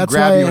have to come that's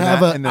grab why you I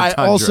have in the I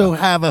tundra. also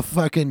have a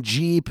fucking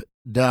Jeep,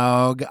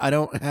 dog. I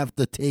don't have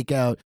to take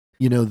out,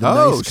 the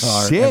Oh, nice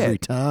car shit. every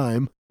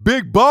time.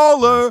 Big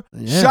baller,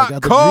 Yeah, I shot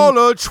got the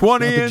caller, Got the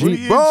 20-inch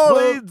Jeep.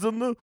 baller. on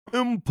the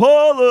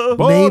Impala.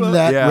 Name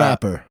that Yeah.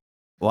 rapper.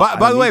 Well,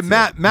 By I the way, need to.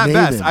 Matt Name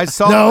Best, him. I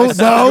saw No,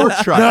 your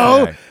truck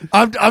no.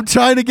 today. I'm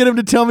trying to get him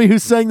to tell me who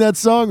sang that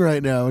song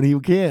right now, and he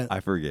can't. I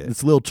forget.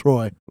 It's Lil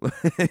Troy.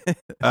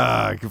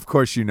 Of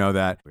course you know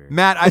that.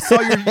 Matt, I saw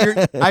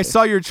your I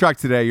saw your truck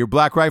today, your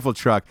Black Rifle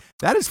truck.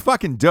 That is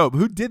fucking dope.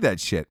 Who did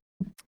that shit?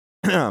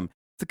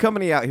 It's a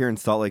company out here in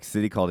Salt Lake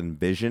City called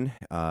Envision,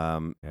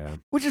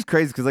 which is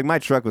crazy because like my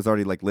truck was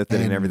already like lifted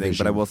and everything.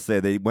 But I Envision. will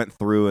say they went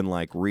through and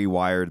like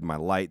rewired my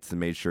lights and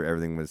made sure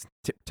everything was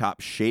tip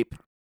top shape.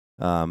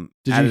 Did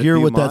you added a hear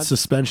few what that mods.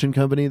 suspension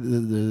company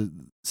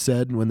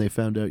said when they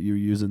found out you were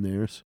using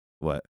theirs?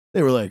 What?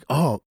 They were like,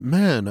 "Oh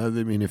man, I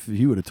mean, if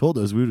you would have told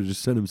us, we would have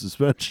just sent him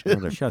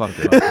suspension." Shut the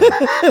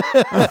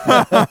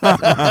Motherfucker. fuck up.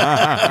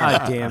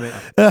 God damn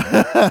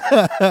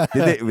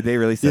it. Would they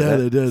really say Yeah, that?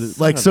 they did.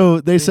 Son Like, of so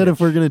a they said if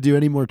bitch. we're gonna do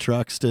any more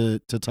trucks to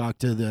talk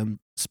to them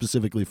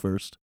specifically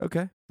first.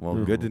 Okay. Well,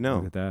 good to know.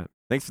 Look at that.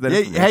 Thanks for that.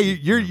 Hey,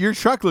 information. your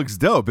truck looks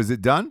dope. Is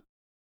it done?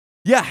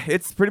 Yeah,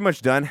 it's pretty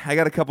much done. I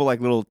got a couple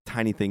like little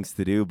tiny things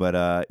to do,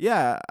 but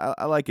yeah,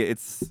 I like it.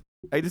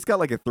 I just got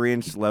like a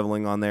 3-inch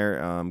leveling on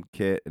there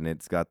kit, and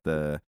it's got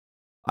the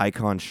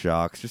icon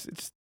shocks,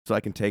 just so I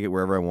can take it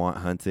wherever I want,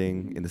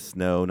 hunting in the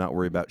snow, not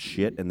worry about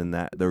shit. And then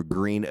the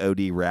green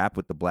OD wrap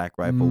with the Black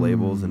Rifle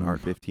labels and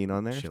R15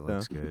 on there. Shit so.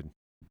 looks good.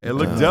 It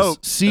looked Nice.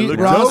 dope. See, It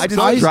looked Ross, dope. I just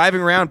I- was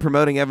driving around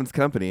promoting Evan's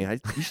company.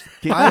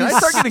 Can I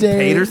start getting stay-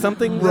 paid or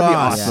something? That'd be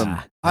Ross, awesome.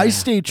 Yeah. I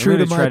stay true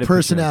to gonna try my to put you on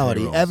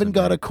personality. payroll Evan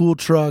got someday. a cool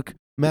truck.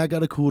 Matt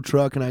got a cool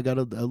truck, and I got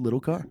a little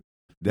car.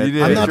 You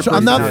did. I'm You're not. pretty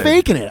I'm not good.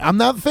 faking it. I'm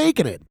not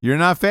faking it. You're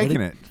not faking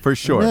it for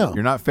sure. No.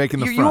 You're not faking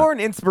the You front. are an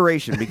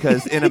inspiration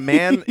because in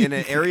an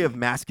area of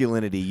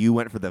masculinity, you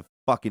went for the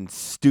fucking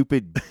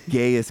stupid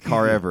gayest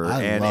car ever,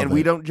 I and love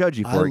we it. don't judge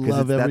you I for it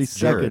love because every that's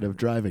Jared. second of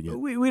driving it.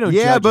 We don't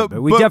Yeah, judge but it,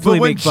 but we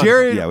definitely when make fun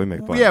Jared, of it. Yeah, we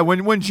make fun. Yeah,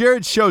 when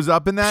Jared shows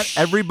up in that,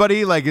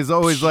 everybody like is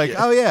always like,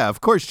 oh yeah, of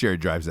course Jared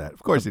drives that.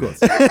 Of course he does.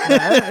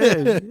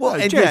 Well,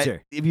 and Jared's yeah,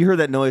 here. if you heard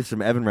that noise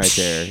from Evan right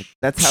there,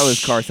 that's how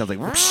his car sounds like.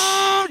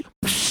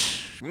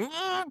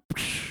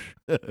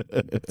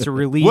 It's a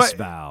release What?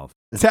 valve.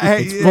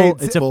 Hey, It's full-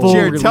 it's a full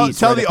Jared, tell release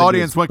tell right the up into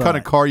audience his what kind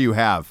of butt. car you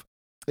have.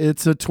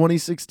 It's a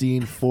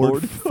 2016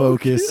 Ford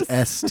Focus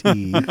Focus.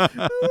 ST.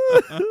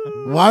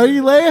 Why are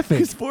you laughing?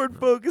 His Ford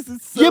Focus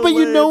is so Yeah, but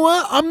you lame. know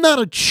what? I'm not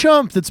a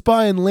chump that's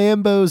buying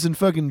Lambos and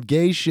fucking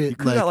gay shit. You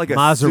could have like a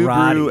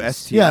Maseratis. Subaru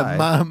STI. yeah,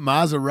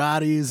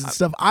 Maseratis and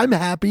stuff. I'm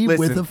happy with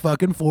Listen, a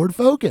fucking Ford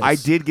Focus. I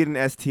did get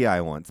an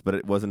STI once, but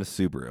it wasn't a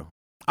Subaru.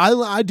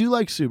 I do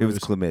like Subarus. It was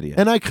chlamydia.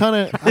 and I kind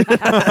of,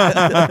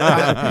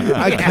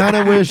 I kind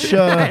of wish,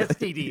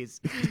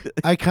 STDs.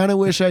 I kind of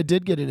wish I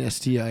did get an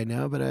STI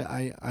now, but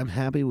I'm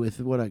happy with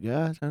what I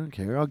got. I don't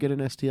care. I'll get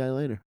an STI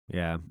later.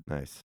 Yeah.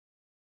 Nice.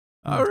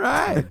 All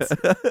right.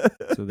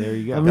 So there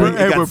you go. I mean,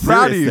 It got We're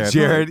proud of you, serious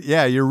there. Jared.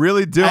 Yeah, you're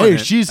really doing Hey, it.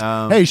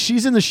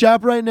 she's in the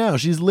shop right now.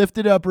 She's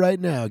lifted up right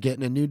now,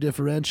 getting a new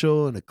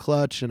differential and a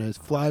clutch and a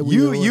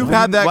flywheel. you've and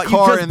had that What, you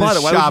car just in the bought it.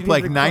 Why would you shop need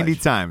like a 90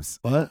 clutch? times.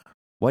 what?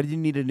 Why do you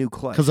need a new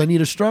clutch? Because I need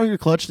a stronger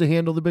clutch to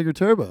handle the bigger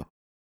turbo.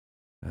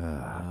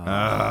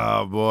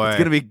 Oh boy, It's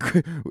gonna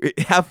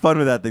be. Have fun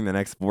with that thing the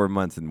next 4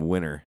 months in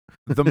winter.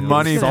 the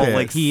money Salt pit.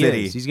 Lake He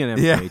City. is. He's gonna have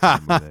a great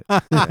time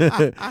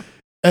with it.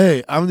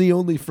 Hey, I'm the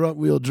only front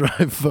wheel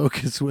drive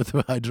Focus with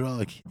a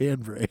hydraulic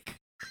handbrake.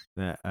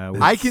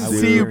 I can would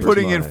see you very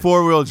putting much in like it.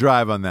 4-wheel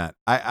drive on that.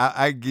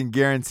 I can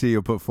guarantee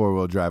you'll put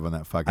 4-wheel drive on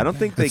that fucking. I don't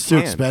think they It's too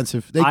can.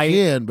 expensive. They I-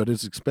 can, but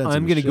it's expensive.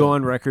 I'm as gonna shit. go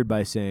on record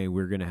by saying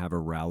we're gonna have a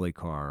rally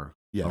car,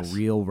 Yes. a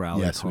real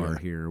rally Yes, we car are.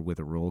 here with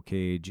a roll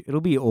cage. It'll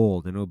be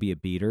old and it'll be a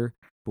beater,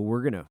 but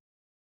we're gonna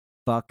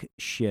fuck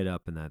shit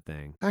up in that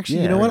thing. Actually,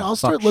 Yeah, you know what? we're I'll gonna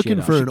start fuck looking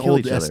shit for up. an Should kill old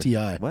each other.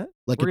 STI, What?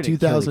 like We're a gonna kill each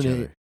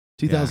 2008, other.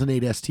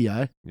 2008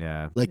 STI.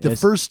 Yeah. Like the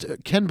It's- first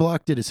Ken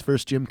Block did his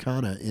first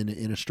gymkhana in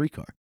a street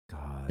car.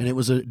 God. And it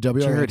was a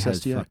Jared WRX has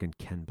STI. fucking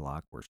Ken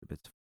Block worship.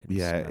 It's fucking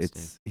Yeah,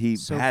 disgusting. he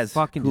So has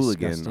fucking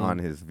hooligan disgusting. on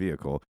his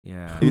vehicle.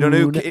 Yeah. If you don't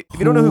know, if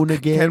you don't know who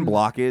Hoonigan. Ken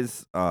Block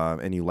is,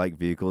 and you like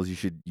vehicles, you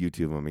should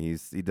YouTube him.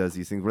 He does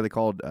these things. What are they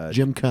called?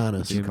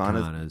 Gymkhanas.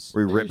 Gymkhanas.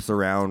 Where he rips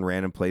around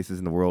random places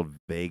in the world,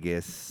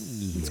 Vegas.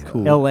 It's Yeah.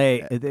 cool. L.A.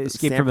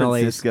 Escape San from L.A.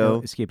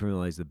 Francisco. Escape from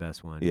L.A. is the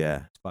best one. Yeah.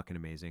 It's fucking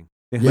amazing.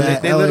 Yeah,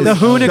 They LA literally The is-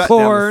 shut down the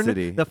Hoonicorn,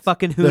 city. the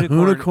fucking The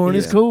Hoonicorn, Hoonicorn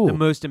is Yeah. cool. the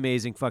most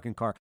amazing fucking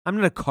car. I'm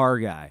not a car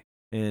guy,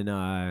 and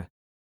I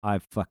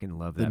fucking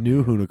love that. The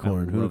new video.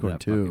 Hoonicorn, I love Hoonicorn that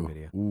 2. fucking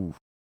video. Ooh.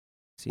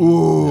 See, that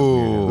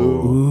weirdo.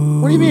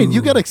 Ooh. What do you mean?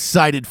 You got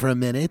excited for a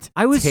minute.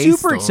 I was Taste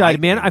super the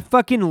excited, man. lightning. I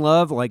fucking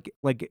love like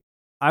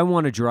I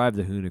want to drive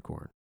the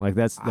Hoonicorn. Like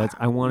that's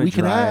I want to We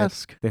can drive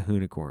ask. the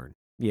Hoonicorn.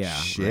 Yeah,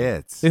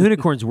 Shit. The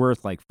Hoonicorn's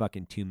worth like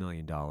fucking $2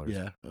 million.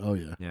 Yeah. Oh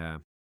yeah. Yeah.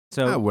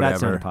 So that's not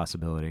whatever. a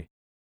possibility.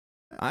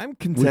 I'm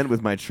content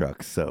with my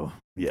truck, so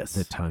yes.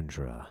 The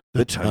Tundra.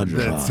 The Tundra.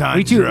 The Tundra.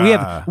 We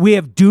too. We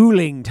have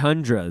dueling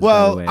Tundras.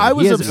 Well, by the way. I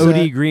was he has upset.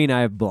 OD green.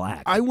 I have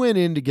black. I went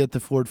in to get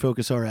the Ford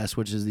Focus RS,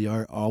 which is the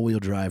all-wheel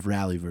drive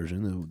rally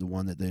version, the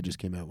one that they just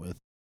came out with.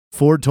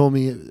 Ford told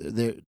me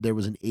there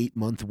was an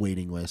 8-month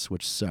waiting list,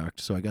 which sucked,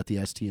 so I got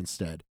the ST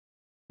instead.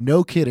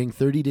 No kidding.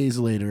 30 days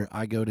later,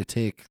 I go to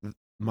take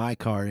my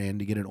car in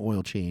to get an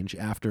oil change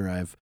after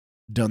I've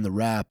done the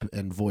wrap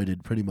and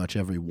voided pretty much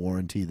every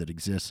warranty that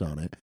exists on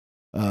it.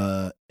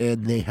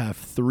 And they have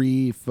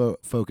 3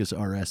 Focus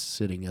RS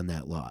sitting in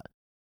that lot,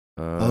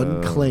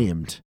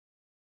 unclaimed.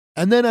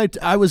 And then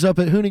I was up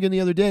at Hoonigan the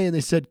other day, and they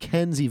said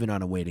Ken's even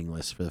on a waiting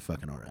list for the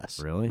fucking RS.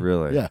 Really?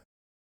 Really? Yeah.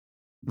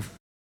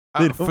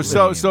 They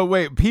don't So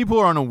wait, people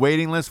are on a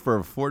waiting list for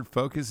a Ford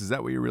Focus. Is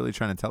that what you're really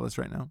trying to tell us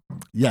right now?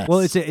 Yes. Well,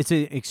 it's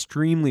an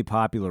extremely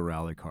popular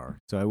rally car.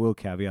 So I will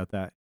caveat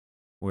that.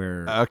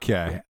 Where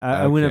Okay.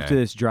 I went up Okay. to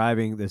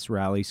this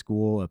rally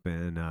school up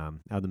in out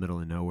in the middle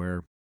of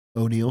nowhere.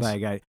 O'Neill's. By a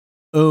guy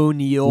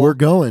O'Neill. We're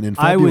going in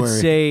I February. would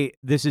say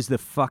this is the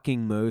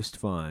fucking most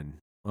fun.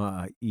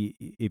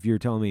 If you're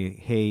telling me,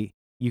 hey,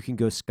 you can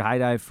go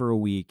skydive for a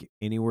week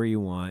anywhere you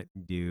want,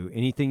 do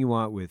anything you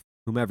want with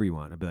whomever you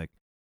want, I'd be like,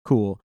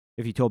 cool.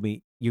 If you told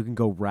me you can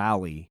go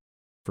rally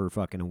for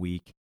fucking a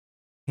week,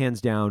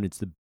 hands down, it's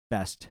the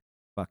best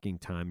fucking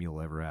time you'll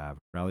ever have.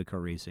 Rally car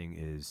racing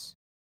is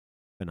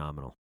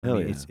phenomenal. Hell I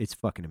mean, yeah. it's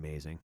fucking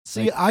amazing.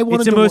 See, Like, I wanted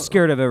it's the to most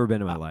scared I've ever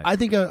been in my life. I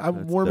think I'm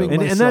That's warming dope.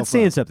 myself and that's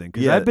saying up. something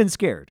because Yeah. I've been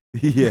scared.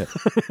 yeah.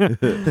 I've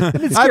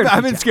been scared.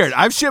 I've been scared.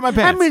 I've shit my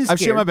pants. I've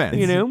shit my pants.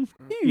 You know?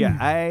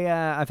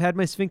 Yeah, I've had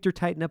my sphincter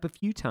tighten up a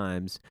few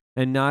times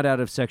and not out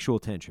of sexual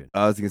tension.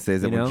 I was gonna say,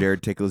 is that You when know?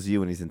 Jared tickles you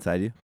when he's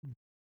inside you?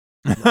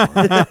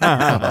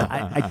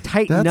 I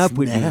tighten That's up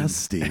with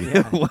nasty.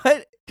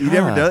 What? You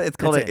never God. know? It's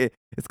called That's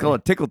it's called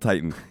a tickle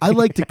tighten. I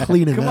like to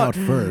clean him Come on. out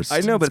first. I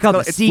know, but It's called a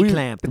it's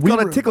C-clamp. It's We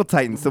called were- a tickle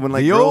tighten. So when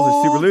like The girls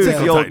are super old loose,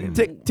 tickle the old tighten.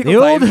 tickle The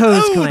old tighten,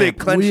 hose oh, they clamp.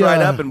 clench We,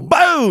 right up and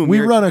boom. We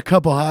you're- run a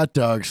couple hot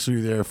dogs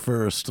through there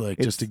first, like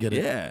just to get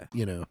it. Yeah.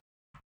 You know,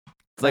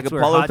 It's like That's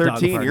where Apollo hot dog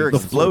 13. You're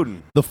parties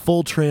exploding. the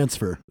full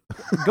transfer.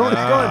 going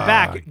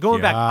back.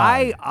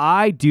 God.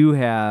 I do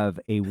have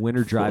a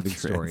winter driving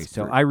story,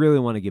 so transfer. I really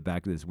want to get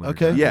back to this winter.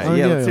 Okay. driving. Yeah, Oh,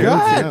 yeah, let's hear Go it.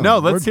 we're ahead. down. No,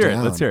 let's We're hear it.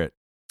 down. Let's hear it.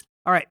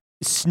 All right,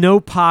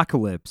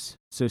 Snowpocalypse.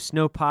 So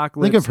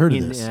Snowpocalypse. I've heard of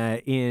in,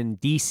 this. In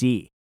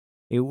DC.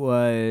 It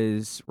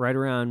was right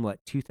around what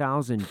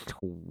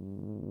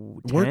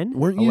 2010, Weren't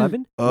you-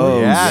 11? Oh,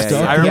 yes, yeah,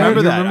 I yeah. remember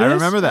You that. remember I this?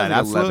 remember that. That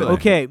was like Absolutely. 11.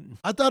 Okay,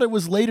 I thought it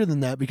was later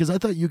than that because I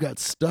thought you got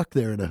stuck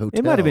there in a hotel.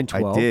 it might have been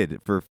 12. I did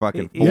for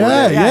fucking 4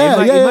 Yeah, days. yeah, it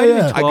might yeah, have been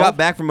yeah. I 12. got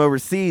back from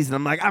overseas and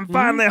I'm like, I'm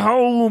finally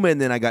home, and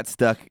then I got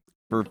stuck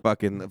for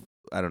fucking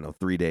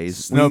 3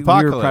 days. We were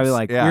Snowpocalypse, probably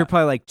like yeah. we were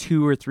probably like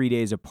 2 or 3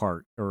 days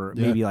apart, or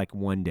Yeah. maybe like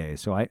one day.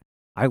 So I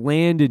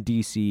land in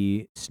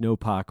DC,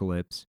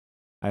 Snowpocalypse.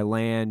 I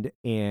land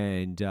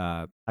and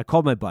I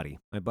called my buddy.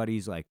 My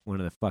buddy's like one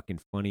of the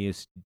fucking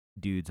funniest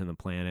dudes on the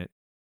planet.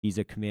 He's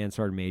a command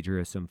sergeant major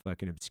of some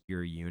fucking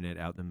obscure unit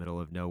out in the middle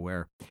of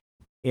nowhere.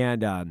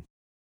 And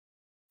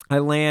I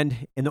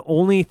land, and the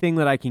only thing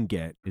that I can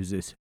get is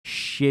this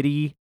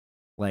shitty,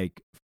 like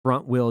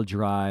front wheel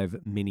drive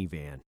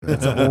minivan.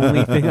 That's the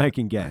only thing I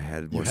can I get.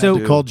 had You more had So-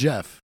 to call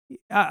Jeff.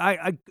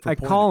 I For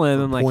call him.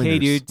 for I'm like, hey, pointers.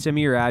 dude, send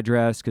me your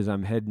address because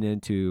I'm heading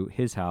into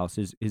his house.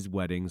 His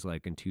wedding's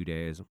like in 2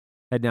 days.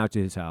 Heading out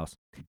to his house,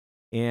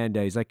 and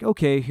he's like,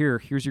 okay,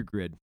 here's your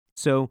grid.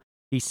 So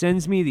he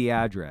sends me the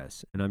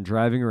address, and I'm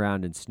driving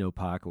around in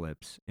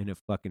Snowpocalypse in a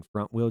fucking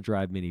front wheel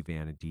drive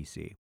minivan in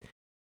DC.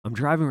 I'm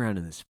driving around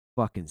in this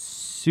fucking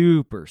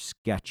super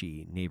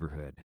sketchy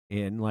neighborhood,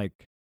 and like,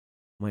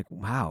 I'm like,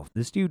 wow,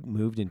 this dude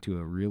moved into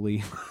a really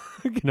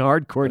fucking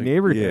hardcore Like,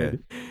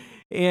 neighborhood.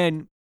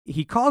 And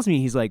he calls me.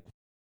 He's like,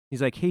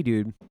 hey,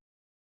 dude,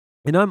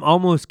 and I'm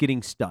almost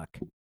getting stuck.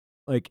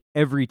 Like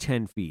every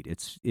 10 feet.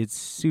 It's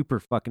super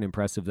fucking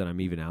impressive that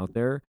I'm even out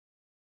there.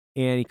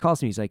 And he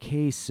calls me. He's like,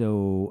 hey,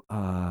 so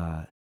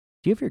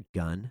do you have your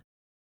gun?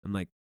 I'm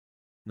like,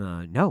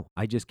 No,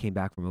 I just came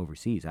back from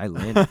overseas. I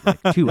landed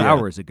like 2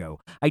 hours ago.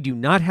 I do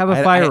not have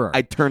a firearm.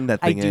 I turned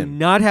that thing I do in.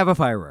 not have a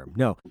firearm.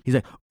 No. He's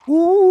like,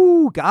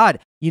 ooh, God,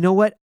 you know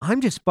what?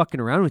 I'm just fucking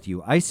around with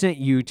you. I sent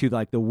you to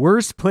like the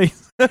worst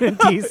place in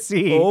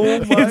D.C. Oh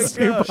my It's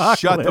gosh. Snoopocalypse.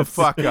 Shut the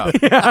fuck up.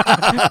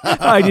 Yeah.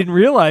 I didn't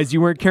realize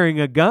you weren't carrying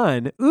a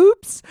gun.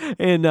 Oops.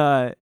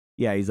 And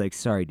yeah, he's like,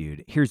 sorry,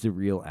 dude. Here's the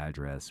real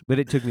address. But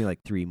it took me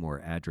like 3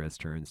 more address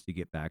turns to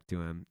get back to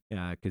him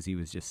because he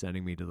was just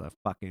sending me to the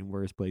fucking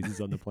worst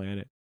places on the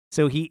planet.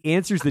 So he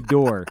answers the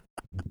door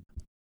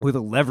with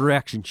a lever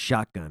action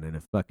shotgun and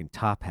a fucking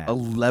top hat. A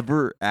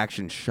lever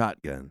action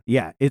shotgun.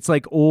 Yeah, it's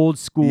like old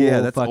school.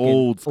 Yeah, that's fucking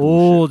old school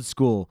Old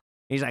school.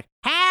 He's like,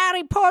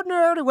 howdy,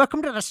 partner.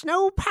 Welcome to the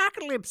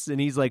snowpocalypse. And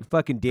he's like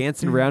fucking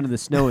dancing around in the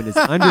snow in his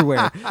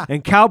underwear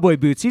and cowboy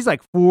boots. He's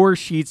like 4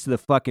 sheets to the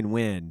fucking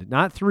wind.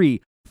 Not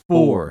 3,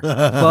 4.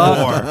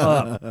 Fucked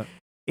up.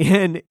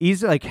 And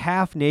he's like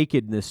half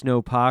naked in the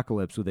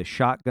snowpocalypse with a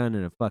shotgun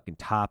and a fucking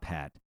top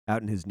hat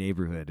out in his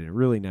neighborhood in a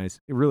really nice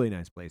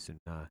place in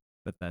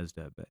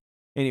Bethesda. But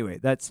anyway,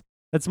 that's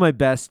my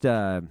best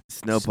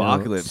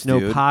Snowpocalypse,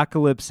 dude.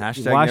 Snowpocalypse,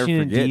 Hashtag never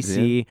Washington forget, D.C.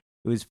 dude.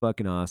 It was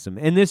fucking awesome.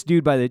 And this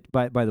dude, by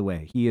the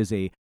way, he is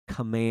a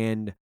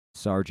command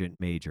sergeant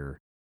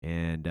major,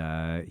 and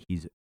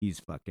he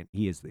is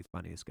the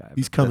funniest guy.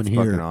 He's coming That's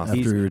here fucking awesome.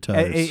 after he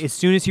retires. As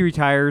soon as he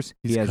retires,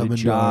 He's he has a coming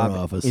to our job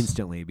office.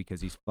 instantly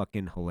because he's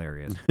fucking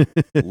hilarious.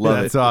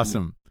 Love That's it.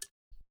 awesome.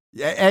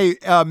 Yeah, hey,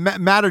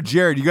 Matt or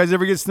Jared, you guys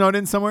ever get snowed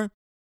in somewhere?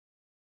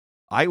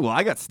 I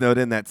got snowed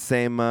in that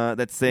same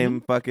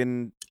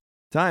fucking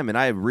time, and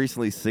I am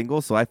recently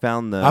single, so I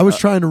found the. I was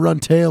trying to run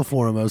tail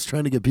for him. I was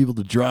trying to get people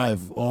to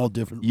drive all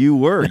different. You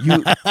were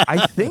you.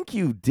 I think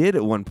you did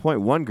at one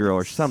point, one girl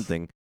or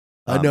something.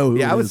 I know. Who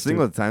Yeah, it I was is,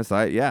 single too. at the time, so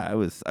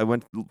I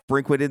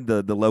frequented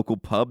the local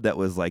pub that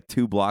was like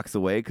 2 blocks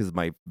away because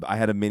I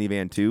had a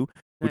minivan too,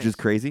 which is Nice.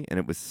 crazy, and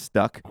it was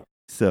stuck.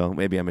 So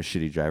maybe I'm a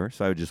shitty driver.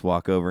 So I would just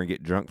walk over and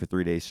get drunk for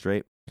 3 days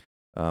straight.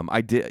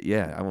 I did.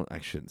 Yeah, I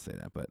shouldn't say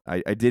that, but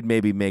I did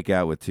maybe make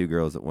out with 2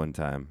 girls at one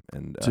time,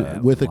 and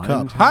With a one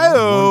cup. time.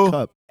 Hi-oh. One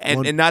cup.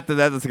 and not that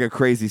that's like a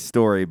crazy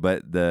story,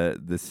 but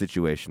the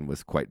situation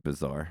was quite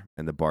bizarre,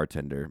 and the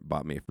bartender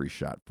bought me a free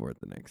shot for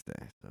it the next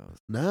day. So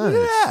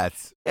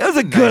Nice. Yeah, it was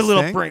a Nice good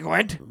little thing.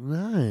 frequent.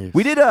 Nice.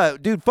 We did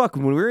dude, fuck,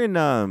 when we were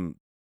in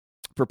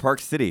for Park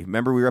City,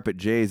 remember we were up at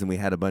Jay's and we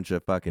had a bunch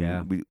of fucking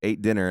Yeah. we ate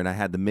dinner and I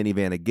had the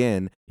minivan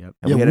again. Yep.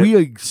 And Yeah, had a-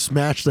 we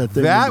smashed that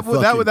thing. that into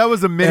fucking-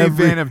 was a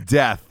minivan of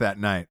death that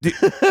night.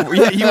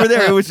 yeah, you were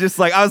there. It was just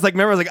like I was like,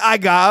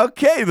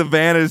 the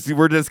van is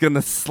we're just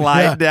gonna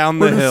slide Yeah, down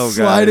we're the just hill, guys.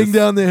 sliding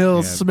down the hill,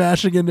 Yeah.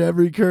 smashing into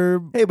every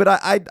curb. Hey, but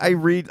I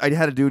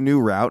had to do a new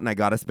route and I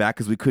got us back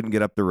because we couldn't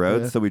get up the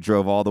road, Yeah. so we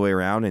drove all the way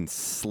around and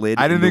slid.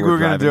 I didn't think we were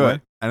going to do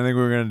it. I didn't think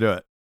we were going to do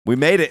it. We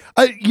made it.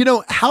 You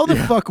know how the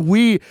fuck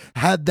we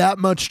had that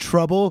much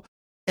trouble,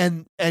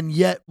 and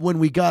yet when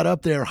we got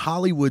up there,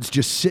 Hollywood's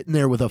just sitting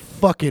there with a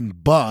fucking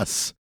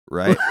bus.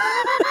 Right?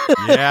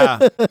 Yeah.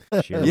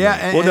 Sure. Yeah.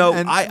 And, Well, no,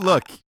 and I-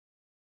 look.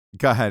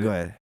 Go ahead. Go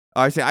ahead.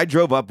 I say I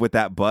drove up with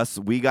that bus.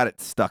 We got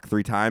it stuck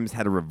 3 times.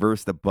 Had to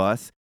reverse the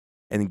bus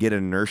and get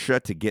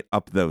inertia to get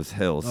up those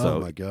hills. Oh, So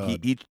my God.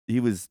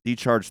 he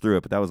charged through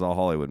it, but that was all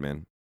Hollywood,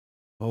 man.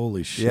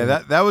 Holy shit! Yeah,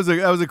 that was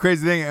a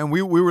crazy thing, and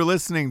we were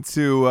listening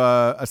to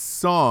a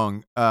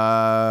song,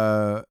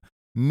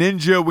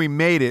 "Ninja." We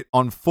made it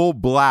on full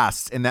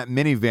blast in that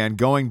minivan,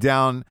 going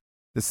down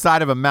the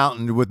side of a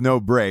mountain with no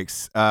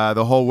brakes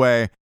the whole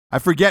way. I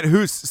forget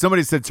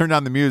somebody said turn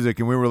down the music,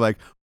 and we were like,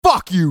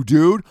 "Fuck you,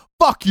 dude!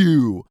 Fuck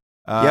you!"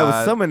 Yeah, it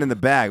was someone in the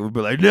bag. We'd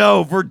be like,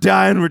 "No, if we're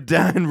dying,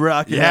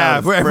 rocking Yeah, out."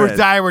 if we're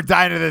dying, we're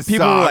dying to this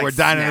People song. were like We're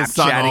dying to this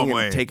song Snapchatting all the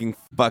way. and taking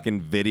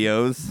fucking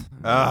videos.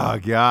 Oh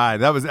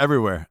God, that was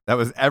everywhere.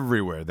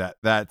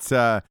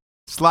 That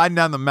sliding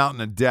down the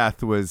mountain of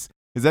death was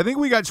because I think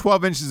we got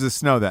 12 inches of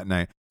snow that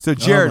night. So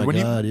Jared, my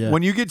God, yeah.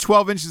 when you get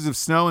 12 inches of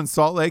snow in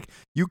Salt Lake,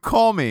 you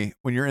call me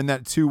when you're in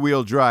that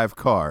 2-wheel drive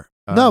car.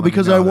 no, Let me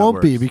because know I how that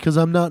won't be works. because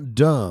I'm not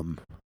dumb.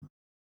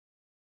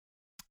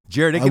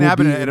 Jared, it I can will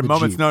happen be at in a the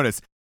moment's Jeep.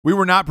 notice. We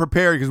were not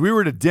prepared because we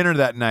were at dinner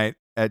that night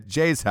at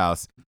Jay's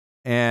house,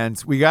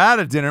 and we got out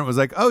of dinner and it was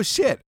like, oh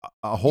shit,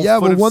 a whole Yeah,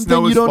 foot but of one snow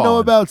thing you is don't know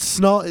falling. about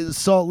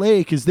Salt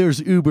Lake is there's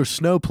Uber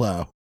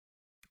snowplow.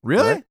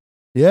 Really? What?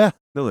 Yeah,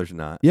 No, there's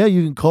not. yeah,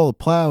 you can call a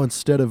plow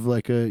instead of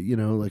like a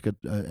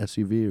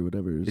SUV or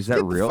whatever. It Is is. that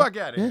Get real? the fuck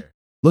out of Yeah. here.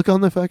 Look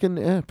on the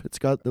fucking app. It's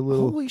got the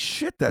little Holy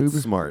shit, that's Uber.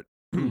 smart.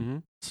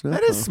 Mhm. snowplow.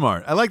 That is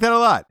smart. I like that a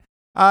lot.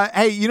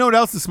 Hey, you know what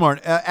else is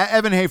smart?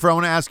 Evan Hafer, I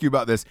want to ask you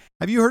about this.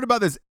 Have you heard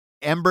about this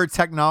Ember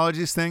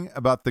Technologies thing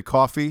about the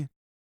coffee?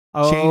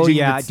 Oh Changing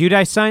yeah, its- dude!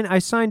 I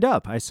signed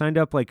up. I signed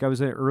up like I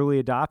was an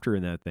early adopter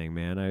in that thing,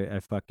 man. I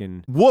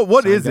fucking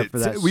What Signed is up it? for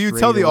that Will you straight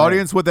tell the away.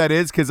 audience what that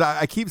is? Because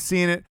I keep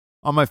seeing it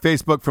on my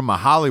Facebook from my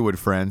Hollywood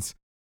friends.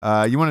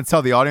 You want to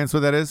tell the audience what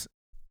that is?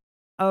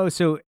 Oh,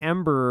 so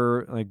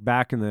Ember, like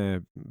back in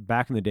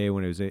the day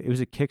when it was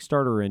a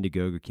Kickstarter or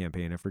Indiegogo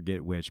campaign. I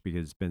forget which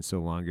because it's been so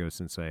long ago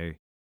since I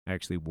I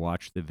actually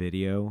watched the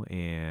video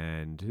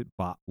and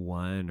bought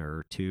 1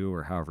 or 2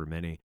 or however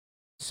many.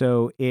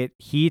 So it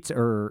heats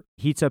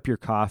up your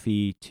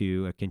coffee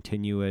to a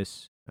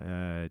continuous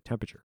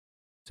temperature.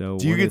 So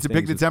Do you one of get to pick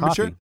things the with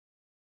temperature? coffee-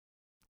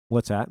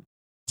 What's that?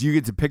 Do you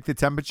get to pick the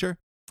temperature?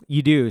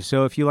 You do.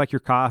 So if you like your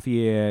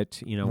coffee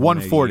at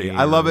 140.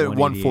 I love it at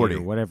 140.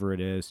 or whatever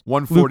it is.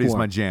 140 is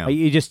my lukewarm. jam.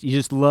 You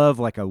just love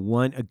like a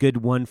good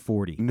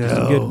 140.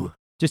 No.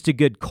 Just a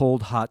good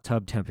cold hot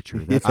tub temperature.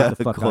 That's Yeah, what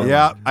the fuck I cold. like.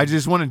 Yeah, I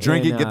just want to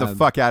drink And, it, get the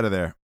fuck out of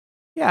there.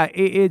 Yeah,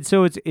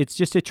 so it's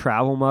just a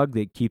travel mug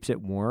that keeps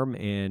it warm,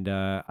 and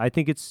I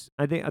think it's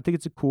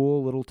a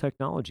cool little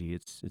technology.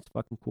 It's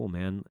fucking cool,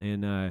 man.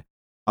 And A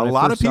when I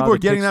lot of first saw people are the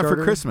getting that for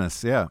Kickstarter-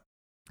 Christmas. Yeah.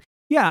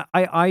 Yeah,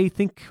 I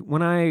think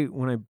when I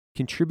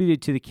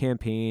contributed to the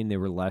campaign, they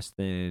were less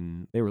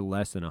than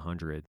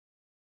 100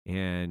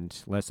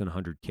 and less than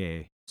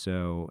 100K.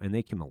 So, and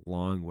they came a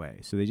long way.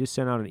 So they just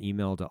sent out an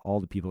email to all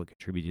the people that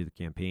contributed to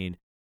the campaign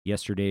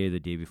yesterday, the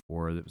day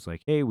before, that was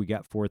like, hey, we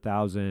got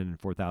 4,000.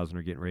 4,000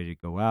 are getting ready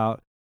to go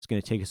out. It's going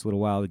to take us a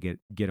little while to get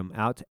them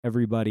out to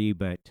everybody,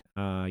 but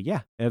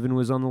yeah, Evan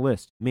was on the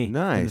list. Me, I'm the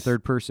Nice.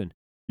 third person.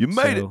 You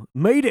made it. So,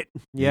 made it.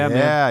 Yeah, man.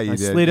 Yeah, you I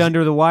did. slid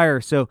under the wire.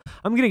 So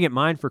I'm going to get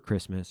mine for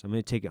Christmas. I'm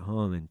going to take it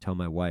home and tell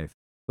my wife,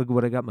 look at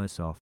what I got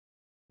myself.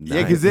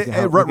 Yeah, because Look at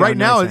how right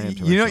now, nice I am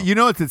to myself. you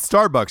know, it's at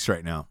Starbucks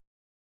right now.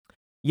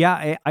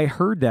 Yeah, I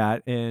heard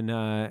that, and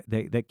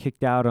that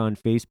kicked out on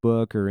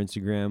Facebook or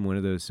Instagram, one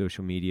of those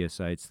social media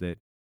sites that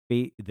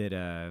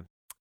Facebook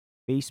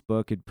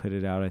had put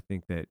it out. I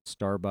think that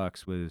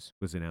Starbucks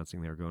was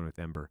announcing they were going with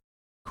Ember.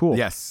 Cool.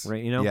 Yes.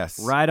 Right. Yes.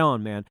 Right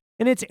on, man.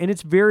 And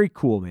it's very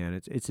cool, man.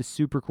 It's a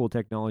super cool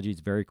technology.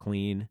 It's very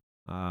clean.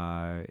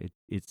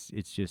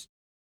 It's just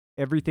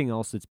everything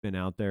else that's been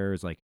out there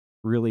is like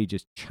really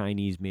just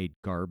Chinese made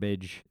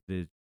garbage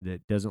that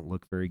doesn't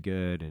look very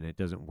good and it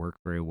doesn't work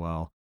very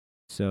well.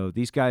 So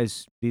these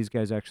guys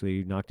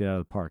actually knocked it out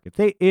of the park.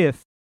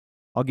 If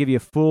I'll give you a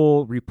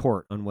full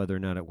report on whether or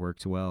not it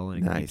works well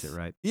and it keeps it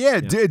right. Yeah,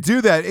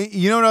 do that.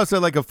 You know what else I'd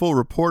like a full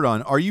report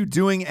on? Are you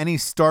doing any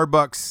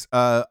Starbucks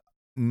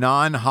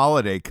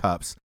non-holiday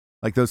cups,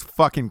 like those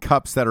fucking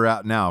cups that are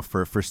out now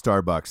for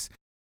Starbucks?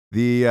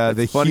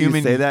 The Funny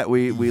human you say that.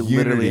 We Unity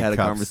literally had a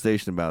cups.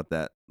 conversation about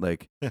that.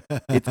 Like,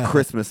 it's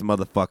Christmas,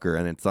 motherfucker,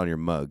 and it's on your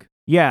mug.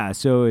 Yeah,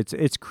 so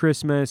it's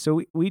Christmas.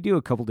 So we do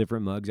a couple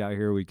different mugs out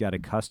here. We've got a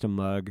custom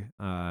mug.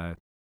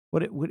 What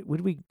did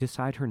we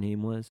decide her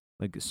name was?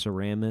 Like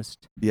ceramist?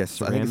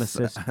 Yes, I think it's-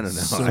 Ceramicist? I don't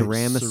know.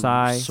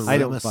 Ceramicide? I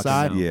don't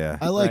fucking know. Yeah,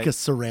 I like Right. a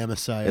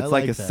ceramicide. it's I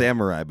like a that.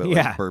 samurai, but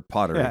Yeah. like for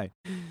pottery. Yeah.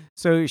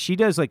 So she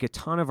does like a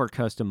ton of our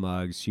custom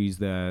mugs. She's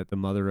the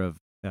mother of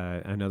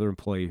another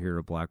employee here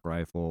at Black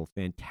Rifle.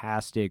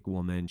 Fantastic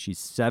woman. She's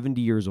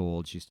 70 years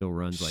old. She still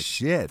runs like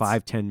shit.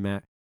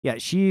 5-10 Yeah,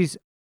 she's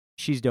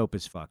dope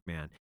as fuck,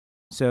 man.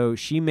 So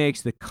she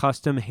makes the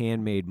custom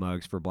handmade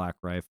mugs for Black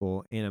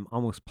Rifle, and I'm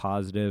almost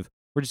positive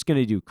we're just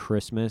gonna do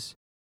Christmas.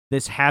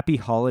 This happy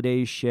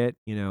holidays shit,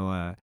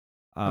 I'm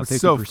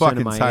so 50% fucking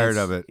of my tired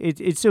of it.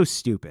 It's so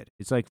stupid.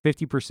 It's like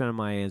 50% of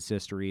my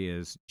ancestry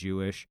is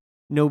Jewish.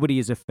 Nobody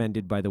is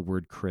offended by the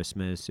word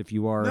Christmas. If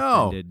you are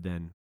No. offended,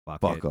 then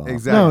fuck Fuck it. off.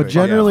 Exactly. No, Yeah,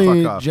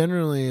 generally, fuck off.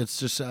 it's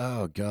just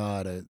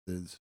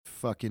it's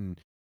fucking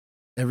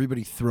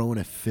everybody throwing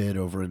a fit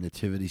over a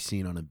nativity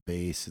scene on a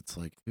base. It's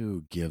like,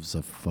 who gives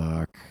a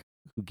fuck?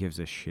 Who gives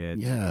a shit?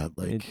 Yeah,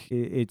 like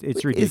It's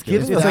Is ridiculous.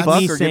 giving It's a like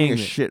fuck me or saying giving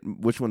a that- shit?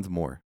 Which one's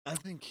more? I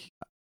think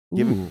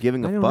Giving Ooh,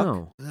 a I don't fuck?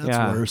 know. that's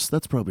Yeah. worse.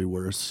 That's probably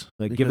worse.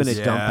 Like giving a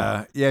Because- dump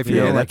out. Yeah, if You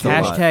you're know, Yeah, like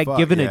that's a lot. hashtag Fuck,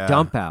 giving yeah. a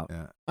dump out.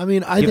 Yeah. I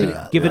mean, I think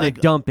Giving a like,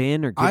 dump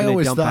in or giving I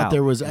always a dump thought out.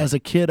 there was, as a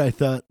kid, I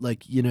thought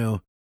like,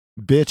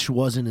 bitch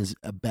wasn't as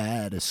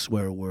bad a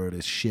swear word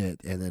as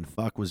shit, and then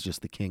fuck was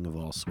just the king of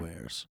all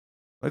swears.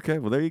 Okay,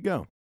 well there you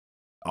go.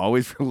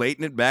 Always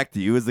relating it back to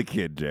you as a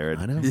kid, Jared.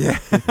 I know. Yeah.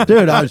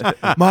 Dude,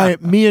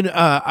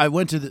 I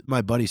went to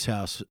my buddy's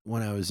house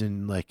when I was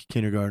in like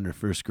kindergarten or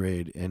first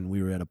grade, and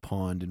we were at a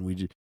pond,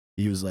 and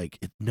he was like,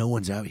 "No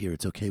one's out here.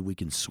 It's okay. We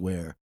can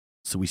swear."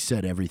 So we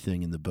said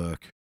everything in the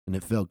book, and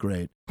it felt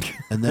great.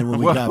 And then when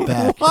we got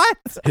back, What?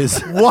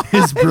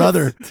 his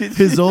brother,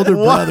 his older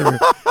brother,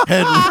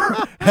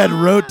 had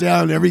wrote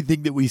down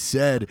everything that we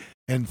said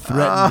and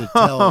threatened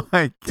Oh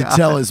my to God.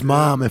 tell his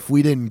mom if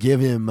we didn't give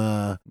him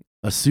a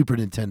Super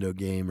Nintendo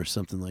game or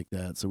something like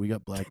that. So we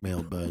got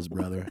blackmailed by his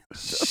brother.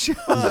 Shut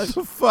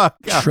the fuck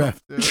up.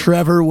 dude.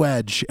 Trevor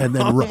Wedge, and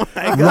then Oh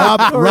my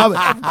God. Robbie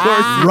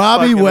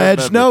fucking Wedge.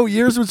 remember. No,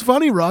 yours was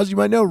funny, Roz. You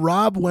might know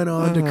Rob went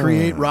on to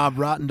create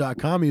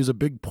RobRotten.com. He was a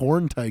big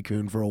porn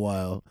tycoon for a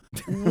while.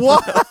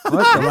 What?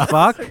 What the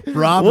fuck?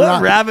 Rob What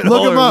Rotten. rabbit Look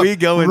hole him are up. we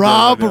going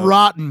Rob down now?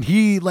 Rotten.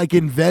 He like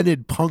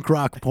invented punk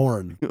rock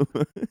porn.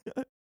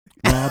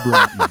 Rob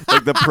Rotten.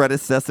 Like the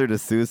predecessor to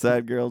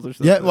Suicide Girls or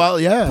something? Yeah, well,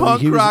 yeah.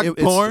 Punk He was- rock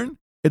it's- porn?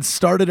 It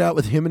started out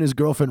with him and his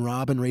girlfriend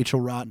Rob and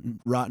Rachel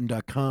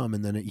Rotten.com,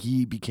 and then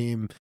he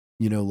became,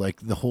 like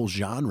the whole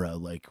genre.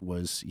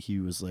 He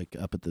was like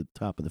up at the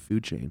top of the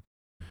food chain.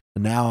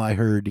 And now I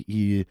heard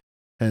he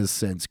has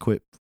since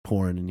quit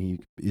porn and he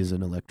is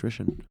an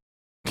electrician.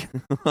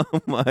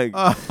 Oh my!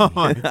 Oh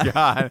my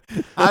God!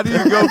 How do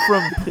you go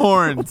from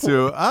porn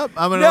to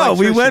I'm an No,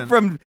 we electrician? went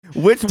from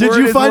which Did word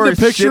you is find more a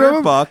picture shit or of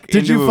him? fuck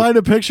Did you into- find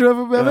a picture of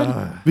him,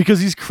 Evan? Because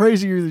he's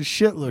crazier than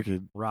shit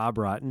looking. Rob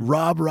Rotten.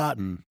 Rob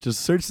Rotten.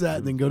 Just search that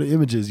and then go to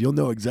images. You'll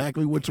know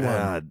exactly which one.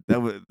 God,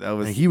 that was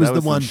And he was that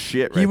the some one.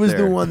 Shit right He was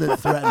there. the one that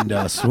threatened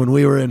us when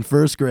we were in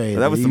first grade.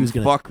 That was he some was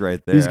gonna, fuck right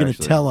there. He was going to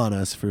actually. tell on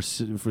us for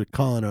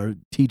calling our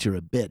teacher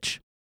a bitch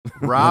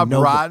Rob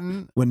No,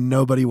 Rotten. when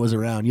nobody was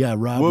around. Yeah,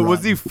 Rob. Was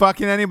Rotten. he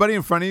fucking anybody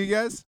in front of you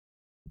guys?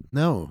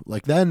 No,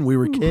 like then we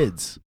were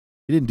kids.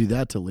 He didn't do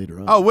that till later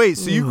on. Oh wait,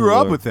 so you grew up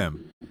Lord. with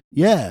him?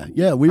 yeah.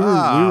 We were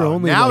Oh,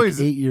 only now like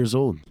he's- 8 years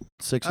old,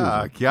 6 years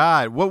Oh old.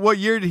 God! What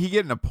year did he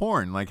get into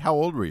porn? Like, how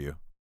old were you?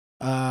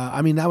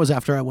 I mean, that was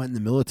after I went in the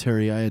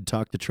military. I had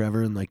talked to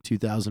Trevor in like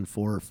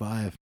 2004 or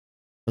 5. I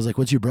was like,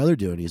 "What's your brother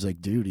doing?" He's like,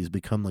 "Dude, he's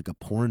become like a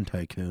porn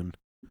tycoon."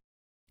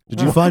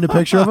 Did you find a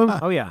picture of him?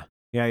 Oh yeah,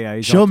 yeah.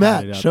 He's Show all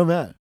Matt. tatted up. Show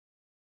Matt.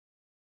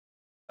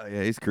 Oh,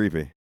 yeah, he's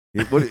creepy.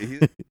 He's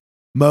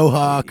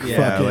Mohawk.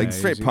 Yeah, fucking. like he's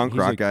straight a- punk he's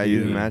a rock guy. You'd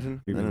creepy- imagine.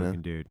 I creepy don't know.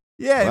 looking dude.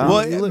 Yeah, Wow.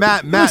 well, He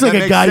Matt, looks like that a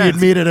makes guy sense.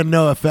 you'd meet at a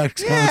No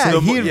Effects Yeah,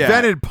 concert. he Yeah.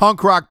 invented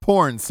punk rock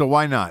porn, so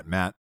why not,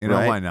 Matt? You know,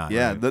 Right? why not?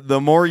 Yeah, right?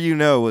 the more you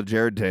know with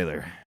Jared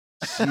Taylor.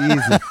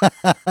 Jesus.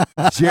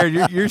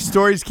 Jared, your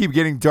stories keep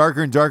getting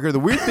darker and darker. The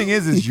weird thing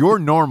is you're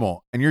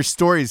normal, and your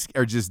stories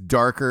are just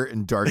darker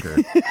and darker.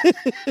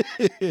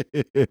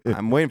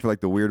 I'm waiting for like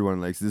the weird one.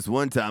 Like this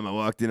one time I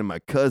walked into my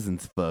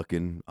cousin's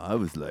fucking. I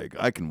was like,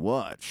 I can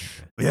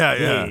watch. Yeah,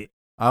 Hey,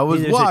 I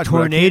was there's watching. a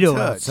tornado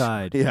but I can't touch.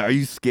 outside. Yeah, are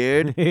you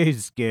scared?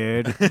 He's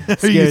scared. Are you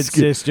Scared scared?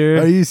 sister.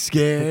 Are you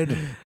scared?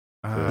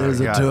 Oh, There's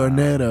a God.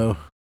 tornado.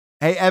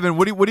 Hey, Evan,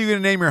 what are you going to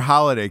name your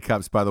holiday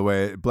cups, by the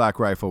way, at Black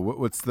Rifle?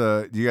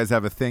 Do you guys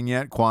have a thing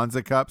yet?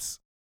 Kwanzaa cups?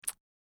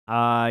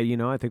 I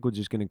think we're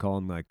just gonna call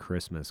them like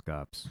Christmas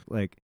cups,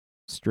 like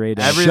straight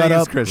up. Everything Shut is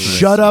up. Christmas.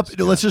 Shut up.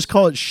 Christmas, Let's just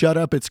call it Shut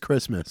Up. It's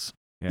Christmas.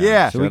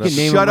 Yeah. So we can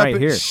name shut them up,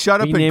 right here. Shut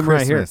up We can and name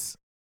right here. Christmas.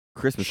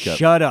 Christmas cup.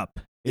 Shut up.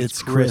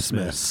 It's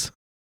Christmas.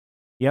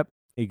 Yep,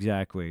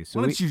 exactly. So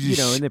Why don't you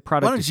just in the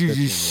product Why don't you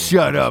description, just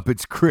we'll shut up?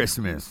 It's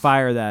Christmas.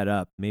 Fire that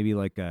up. Maybe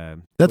like a.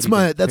 That's what do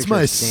you my think, that's picture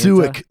my of Santa?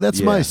 Suic.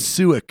 That's my Yeah.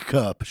 Suic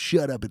cup.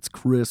 Shut up. It's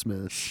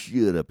Christmas.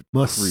 Shut up.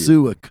 My Christmas.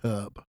 Suic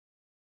cup.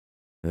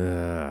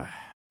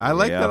 I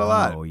like that a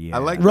lot. Oh, yeah. I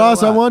like Ross,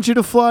 that a I lot. want you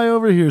to fly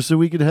over here so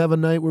we could have a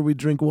night where we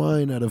drink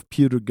wine out of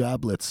pewter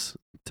goblets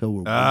until we're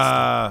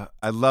wasted.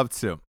 I'd love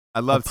to.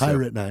 I'd love A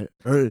pirate night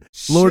or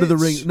to. Lord of the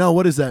Shit. Rings. No,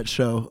 what is that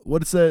show?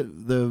 What is that?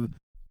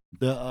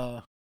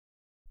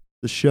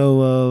 The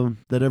show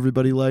that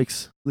everybody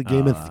likes. The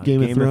Game of Thrones.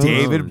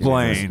 David Yes,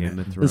 Blaine. Game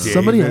of Is Thrones.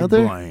 somebody David out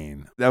there?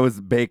 Blaine. That was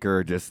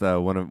Baker. Just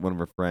one of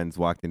her friends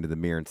walked into the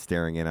mirror and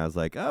staring in. I was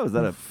like, oh, is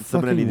that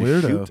somebody I Fucking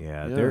need to weirdo. shoot?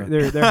 Yeah, Yeah.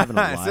 they're having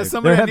a Is that live.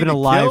 somebody They're I need having a to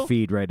live kill?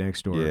 feed right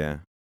next door. Yeah.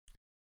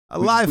 A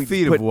live We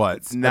feed put of what?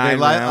 Are they 9 a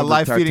rounds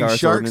live of feeding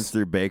Tartarus ordnance sharks?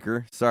 through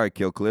Baker. Sorry,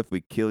 Killcliff.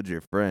 We killed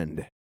your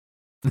friend.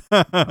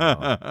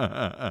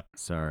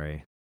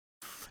 Sorry.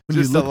 When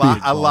you Just look a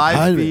behind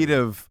live it. feed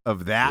of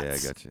that. Yeah, I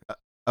got you.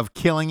 Of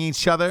killing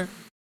each other.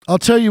 I'll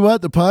tell you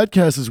what, the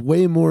podcast is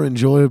way more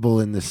enjoyable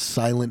in this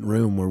silent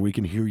room where we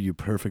can hear you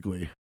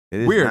perfectly.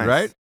 It is Weird, nice.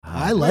 right?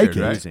 I like weird,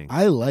 it. right? Amazing.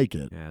 I like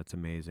it. Yeah, it's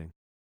amazing.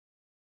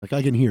 Like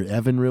I can hear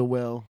Evan real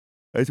well.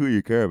 That's what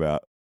you care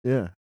about.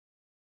 Yeah.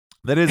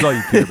 That is all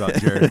you care about,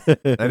 Jared.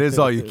 That is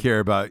all you care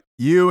about.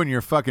 You and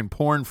your fucking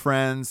porn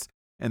friends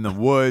and the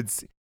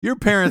woods. Your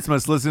parents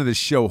must listen to this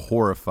show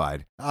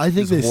horrified. I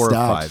think Just they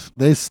horrified. stopped.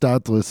 They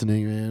stopped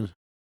listening, man.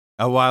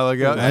 A while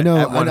ago. I know.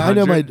 At I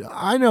know. 100?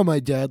 I know. My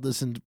dad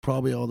listened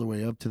probably all the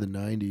way up to the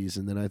 '90s,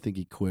 and then I think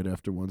he quit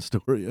after one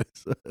story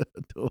I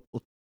told.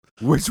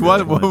 Which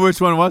one?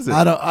 Which one was it?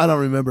 I don't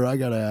remember. I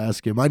gotta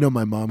ask him. I know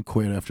my mom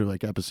quit after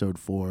like episode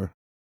 4.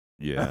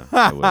 Yeah.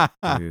 I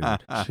would.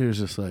 Dude. She was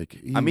just like,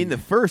 I mean, the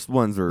first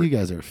ones were you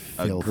guys are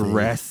filthy.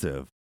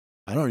 aggressive.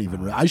 I don't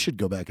even. I should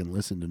go back and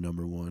listen to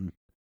number 1.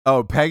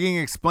 Oh, pegging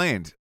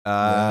explained.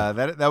 Yeah.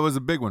 That was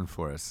a big one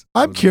for us.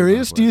 That I'm was a big one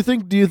curious. for Do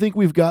you us. think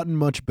we've gotten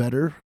much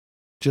better?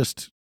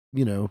 Just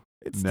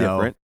It's No.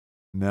 different.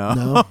 No.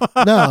 no,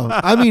 no.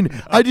 I mean,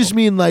 I just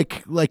mean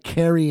like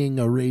carrying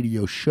a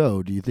radio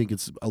show. Do you think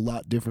it's a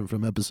lot different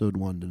from episode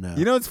 1 to now?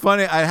 You know, it's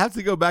funny. I have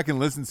to go back and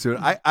listen to it.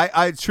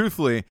 I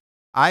truthfully,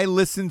 I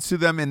listen to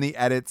them in the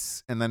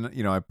edits, and then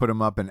I put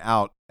them up and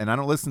out, and I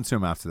don't listen to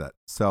them after that.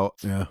 So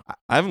yeah.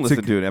 I haven't To-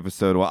 listened to an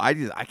episode. Well,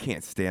 I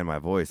can't stand my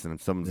voice, and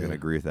someone's Yeah. gonna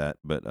agree with that.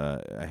 But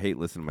I hate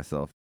listening to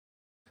myself.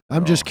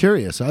 I'm just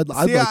curious. I'd See,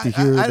 like to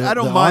hear I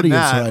don't the mind audience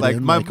that. write Like,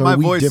 in. my are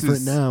we voice different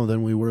is- now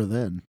than we were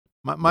then?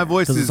 my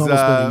voice Because is it's almost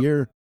been a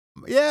year.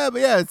 Yeah, but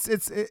yeah,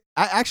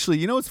 I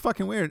actually, it's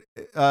fucking weird.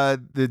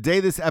 The day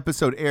this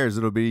episode airs,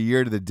 it'll be a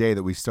year to the day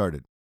that we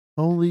started.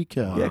 Holy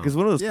cow! Yeah, because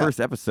one of those Yeah. first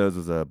episodes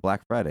was a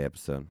Black Friday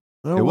episode.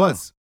 Oh, It wow.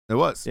 was. It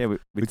was. Yeah, we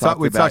We talked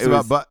talked it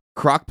about was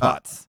crock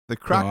pots. the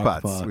crock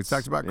Crock pots. We pots.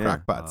 talked about Yeah.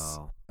 crock pots.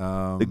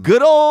 Wow. The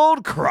good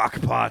old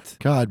crock pot.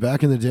 God,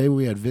 back in the day,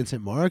 we had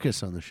Vincent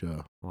Marcus on the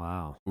show.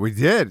 Wow. We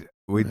did.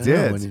 We Yeah,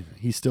 did. when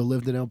he still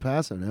lived in El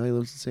Paso. Now he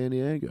lives in San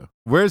Diego.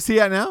 Where's he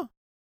at now?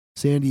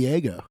 San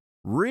Diego.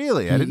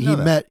 Really? I didn't know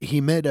he that.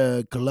 he met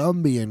a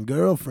Colombian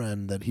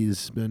girlfriend that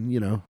he's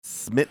been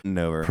smitten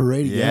over.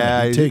 parading.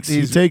 Yeah,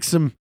 he takes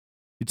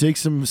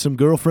some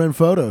girlfriend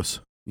photos.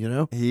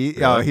 He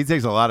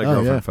takes a lot of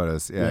girlfriend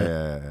photos.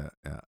 Yeah.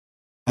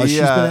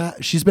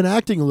 She's been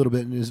acting a little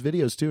bit in his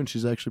videos too, and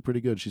she's actually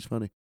pretty good. She's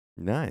funny.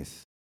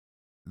 Nice.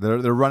 They're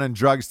running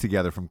drugs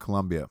together from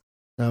Colombia.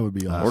 That would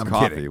be awesome. Or I'm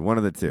coffee. kidding. One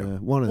of the two. Yeah,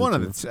 one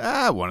of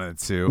the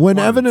two. When When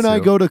Evan and I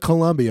go to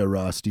Colombia,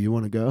 Ross, do you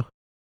want to go?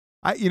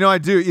 I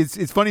do.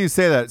 It's funny you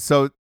say that.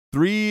 So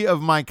 3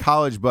 of my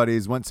college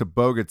buddies went to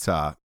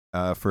Bogota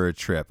for a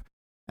trip,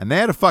 and they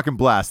had a fucking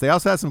blast. They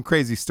also had some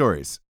crazy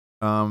stories.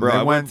 Bro,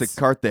 I went to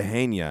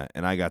Cartagena,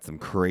 and I got some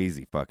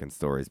crazy fucking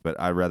stories, but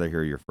I'd rather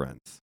hear your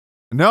friends.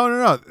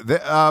 No.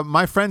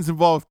 My friends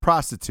involved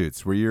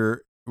prostitutes. Were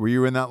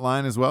you in that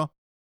line as well?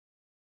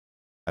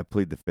 I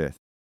plead the fifth.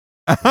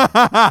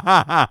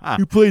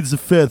 You played the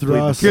fifth,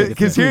 Ross.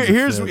 Because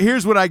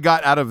here's what I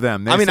got out of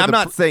them. I'm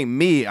not saying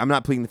me. I'm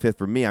not pleading the fifth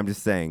for me. I'm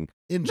just saying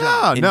in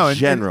general. in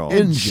general.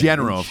 In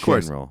general, of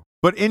course.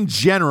 But in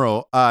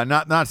general,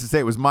 not to say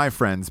it was my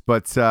friends,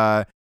 but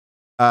some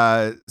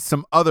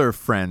other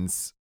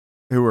friends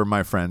who were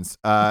my friends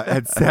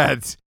had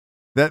said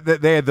that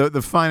they had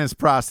the finest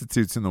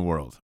prostitutes in the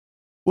world.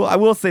 Well, I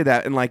will say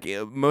that, and like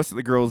most of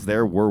the girls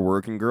there were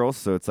working girls,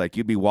 so it's like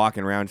you'd be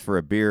walking around for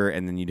a beer,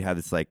 and then you'd have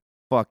this like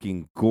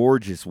fucking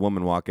gorgeous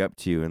woman walk up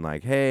to you and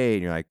like, hey,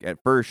 and you're like, at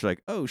first you're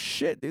like, oh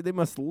shit, dude, they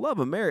must love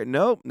America.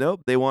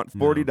 Nope, they want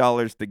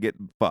 $40 to get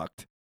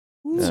fucked.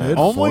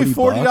 Only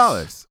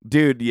 $40,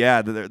 dude.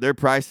 Yeah, their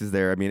prices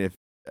there. I mean, if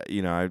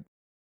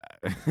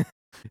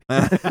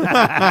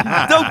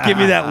don't give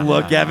me that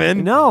look,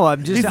 Evan. No,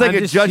 I'm just. He's like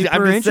I'm a judge.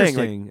 I'm just saying.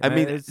 saying. Like, I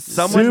mean, It's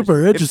someone.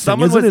 super If interesting.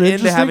 someone was Isn't it into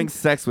interesting? having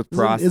sex with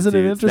prostitutes, Isn't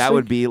it interesting? that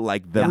would be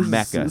like the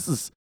mecca.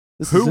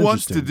 Who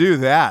wants to do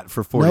that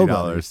for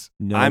 $40?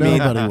 No, I mean,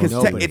 Nobody because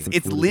wants to it's pay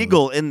it's $40.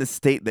 legal in the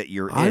state that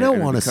you're in. I don't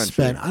want to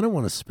spend. I don't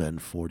want to spend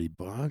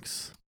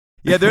 $40.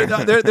 Yeah, there's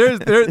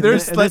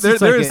Unless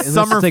it's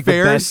summer like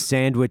fairs. the best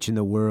sandwich in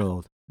the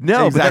world.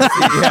 No,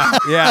 Exactly.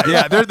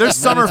 yeah. There's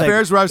summer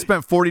fairs where I've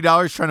spent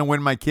 $40 trying to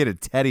win my kid a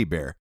teddy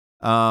bear.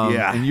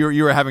 And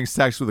you were having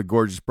sex with a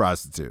gorgeous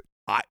prostitute.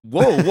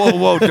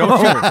 Whoa!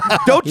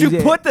 Don't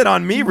you put that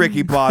on me,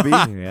 Ricky Bobby.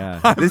 Yeah.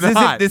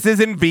 This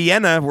isn't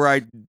Vienna where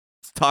I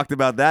talked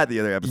about that the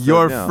other episode.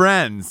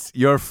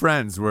 Your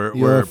friends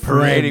were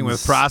parading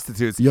with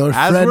prostitutes. Your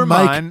as friend were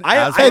Mike.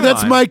 mine. Hey,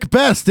 that's Mike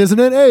Best, isn't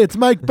it? Hey, it's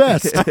Mike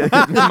Best. My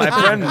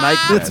friend Mike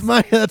Best.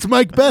 That's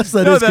Mike Best.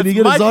 No, Can that's you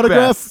get Mike his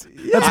autograph? Best.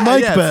 Yeah, That's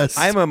Mike yes. Best.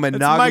 I'm a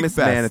monogamous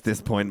Mike man Best. at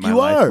this point in my You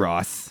life, are.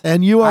 Ross.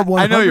 And you are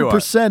I know you are.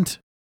 100%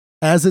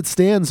 as it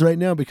stands right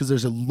now because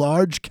there's a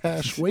large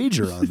cash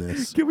wager on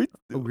this. Can we?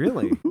 Oh,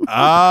 really?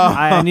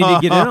 I need to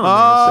get in on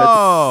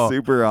Oh, That's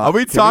super are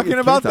we talking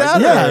about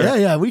that?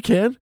 Yeah, we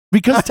can.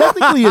 Because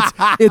technically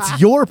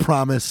it's your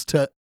promise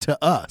to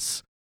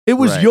us. It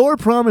was Right. your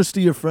promise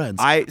to your friends.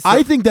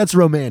 I think that's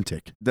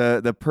romantic.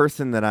 The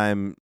person that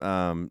I'm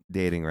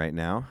dating right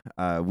now,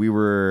 we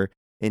were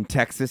in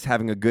Texas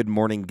having a good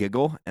morning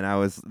giggle, and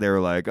they were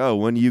like, oh,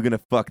 when are you gonna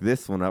fuck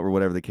this one up or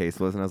whatever the case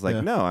was, and I was like,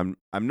 Yeah. no,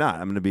 I'm not.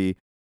 I'm gonna be,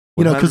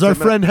 Because our 100%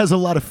 friend has a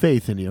lot of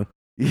faith in you.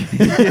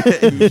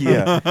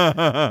 yeah.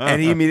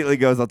 And he immediately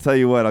goes, I'll tell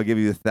you what, I'll give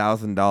you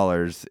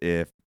 $1,000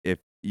 if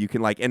you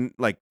can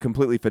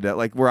completely fidel,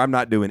 like where I'm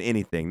not doing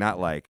anything, not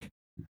like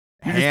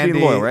you're just Handy,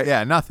 being loyal, right?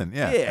 Yeah, nothing.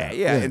 Yeah.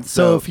 Yeah. And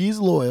so if he's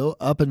loyal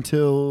up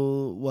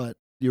until what,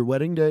 your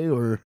wedding day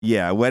or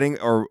wedding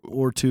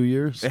or 2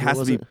 years? it has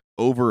to be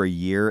over a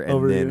year and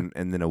Over a then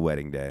and then a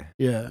wedding day.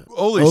 Yeah.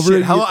 Holy Over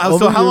shit! a How year- long? over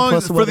So a how year long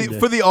plus a wedding day.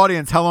 for the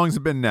audience? How long has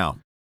it been now?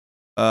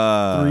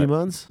 3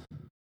 months?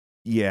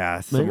 Yeah,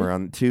 somewhere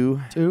on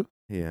 2. 2?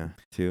 Yeah,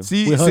 2. So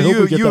I hope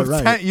we get you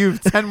that have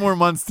right. 10 more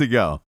months to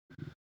go.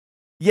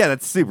 Yeah,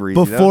 that's super easy.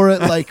 Before the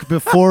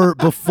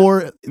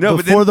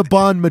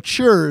bond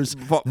matures,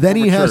 then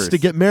he has to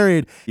get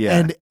married.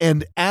 Yeah.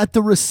 And at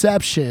the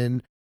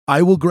reception,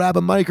 I will grab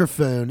a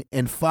microphone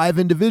and 5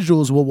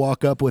 individuals will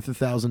walk up with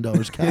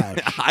 $1,000 cash.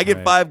 I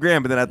get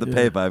 $5,000, but then I have to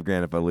pay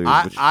 $5,000 if I lose.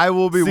 which- I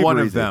will be super one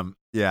of easy. them.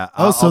 Yeah.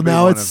 So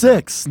now it's one of them.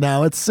 6.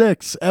 Now it's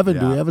 6. Evan,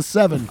 do Yeah. we have a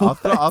 7? I'll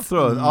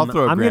throw. I'm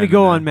going going to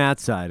go on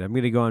Matt's side. I'm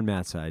going to go on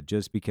Matt's side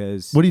just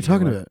because. What are you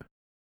talking about?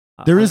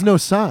 There is no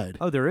side.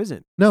 Oh, there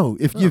isn't. No,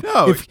 if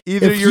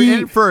either you're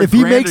in for a if he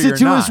grand makes or it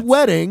to you're his not.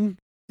 wedding,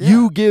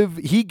 Yeah.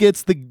 he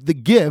gets the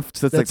gift.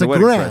 So it's like that's the a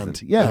wedding grand.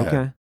 present. Yeah.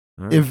 Okay.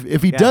 All right.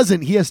 If he Yeah.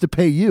 doesn't, he has to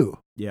pay you.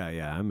 Yeah,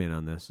 I'm in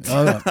on this.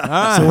 All right.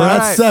 Ah, So we're all at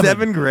right.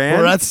 7. $7,000.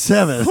 We're at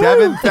 7.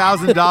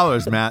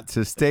 $7,000, Matt,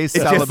 to stay It's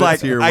celibate just like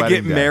to your I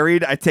wedding get day.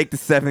 married, I take the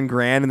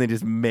 $7,000 and they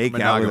just make out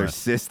with her Monogamous.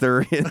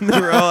 sister, and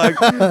they're all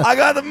like, "I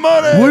got the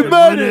money. We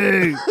made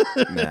it.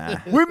 Nah.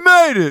 We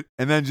made it,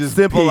 and then just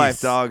Simple peace.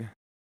 life, dog.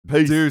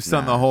 Do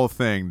some Nah. the whole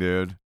thing,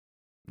 dude.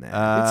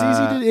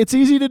 Nah. It's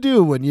easy to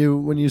do when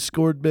you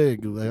scored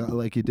big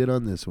like you did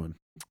on this one.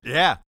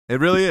 Yeah, It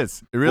really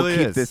is. It really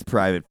we'll is. keep this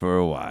private for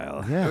a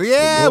while.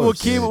 Yeah, we'll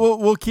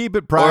keep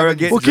it private.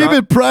 get We'll keep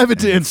it private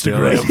to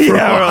Instagram.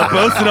 Yeah, or I'll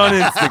post it on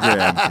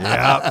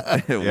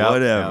Instagram. Yep.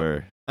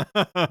 Whatever.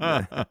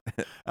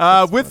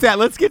 With that,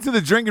 let's get to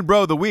the Drinking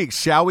Bro of the Week,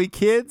 shall we,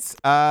 kids?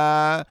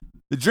 The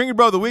Drinking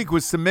Bro of the Week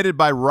was submitted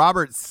by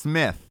Robert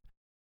Smith.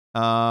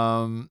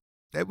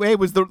 Wait,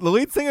 was the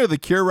lead singer of The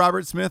Cure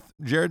Robert Smith,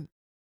 Jared?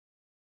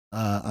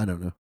 I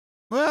don't know.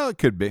 Well, it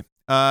could be.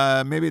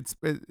 Maybe it's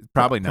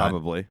probably not.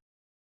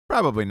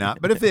 Probably not.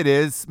 But if it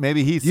is,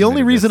 maybe he's The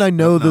only reason I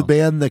know the band.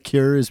 band The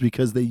Cure is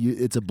because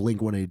it's a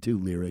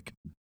Blink-182 lyric.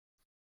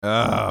 Oh,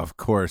 of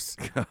course.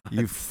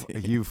 You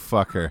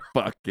fucker.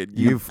 Fuck it.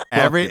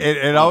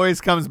 It always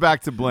comes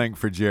back to Blink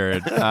for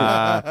Jared.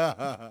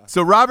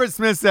 So Robert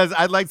Smith says,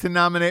 I'd like to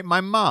nominate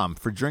my mom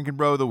for Drinking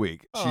Bro of the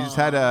Week. She's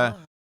had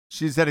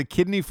a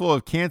kidney full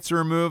of cancer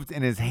removed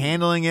and is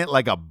handling it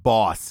like a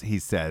boss, he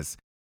says.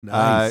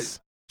 Nice.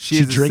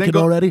 She's drinking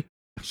already?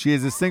 She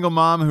is a single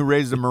mom who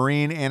raised a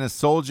Marine and a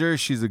soldier.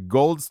 She's a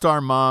Gold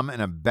Star mom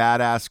and a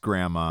badass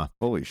grandma.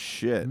 Holy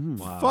shit.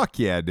 Wow. Fuck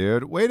yeah,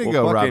 dude. Way to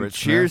go, Robert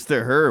Cheers Smith.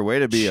 to her. Way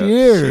to be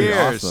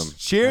Cheers. awesome.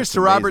 Cheers That's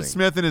to Robert amazing.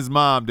 Smith and his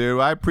mom, dude.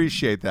 I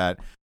appreciate that.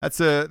 That's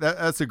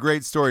a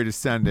great story to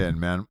send in,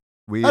 man.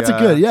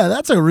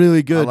 That's a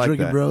really good like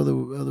Drinking that. Bro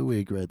of the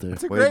Week right there.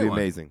 That's a Way to great be one.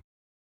 amazing.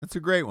 That's a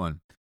great one.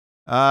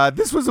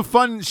 This was a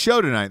fun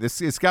show tonight.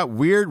 It's got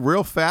weird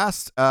real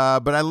fast,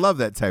 but I love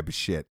that type of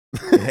shit.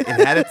 It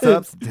had its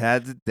ups, it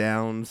had its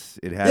downs.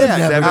 It had Yeah,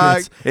 its never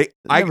sevens. gets-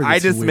 I never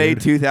just gets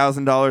made weird.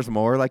 $2,000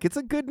 more. Like, it's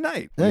a good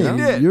night. you Hey, know?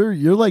 did.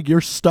 you're like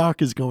your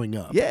stock is going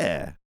up.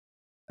 Yeah.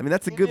 I mean,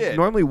 that's a You good. did.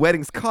 Normally,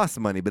 weddings cost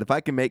money, but if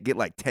I can get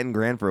like 10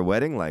 grand for a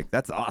wedding, like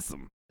that's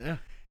awesome.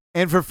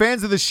 And for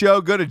fans of the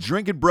show, go to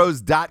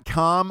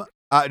drinkingbros.com,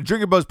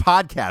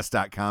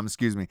 drinkingbrospodcast.com,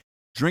 excuse me,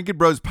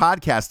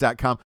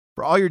 drinkingbrospodcast.com.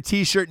 For all your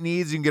t-shirt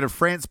needs, you can get a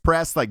France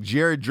press like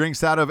Jared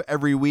drinks out of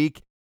every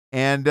week.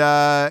 And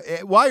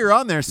while you're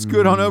on there,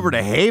 scoot on over to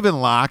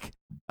Havenlock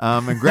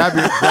and grab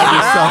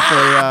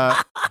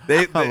yourself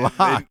a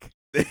lock.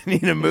 They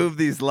need to move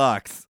these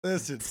locks.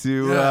 Listen,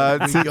 To we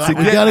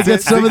get- gotta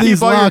get some of keep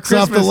these all your locks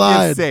off the Christmas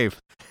line. gifts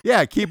safe.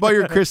 Yeah, keep all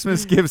your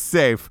Christmas gifts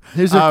safe.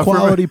 These are For-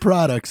 quality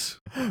products.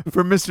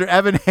 For Mr.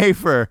 Evan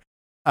Hafer,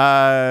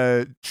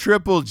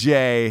 Triple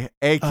J,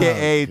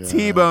 a.k.a. Oh, God.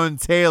 T-Bone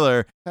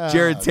Taylor,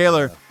 Jared Oh,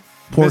 Taylor, God.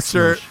 Pork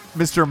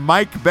Mr.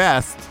 Mike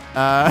Best.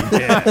 Mike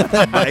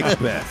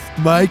Best.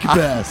 Mike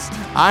Best.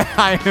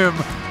 I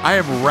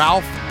am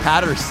Ralph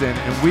Patterson,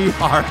 and we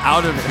are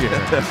out of here.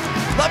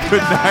 Love you Good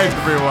guys. night,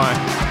 everyone.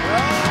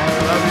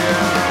 Love you.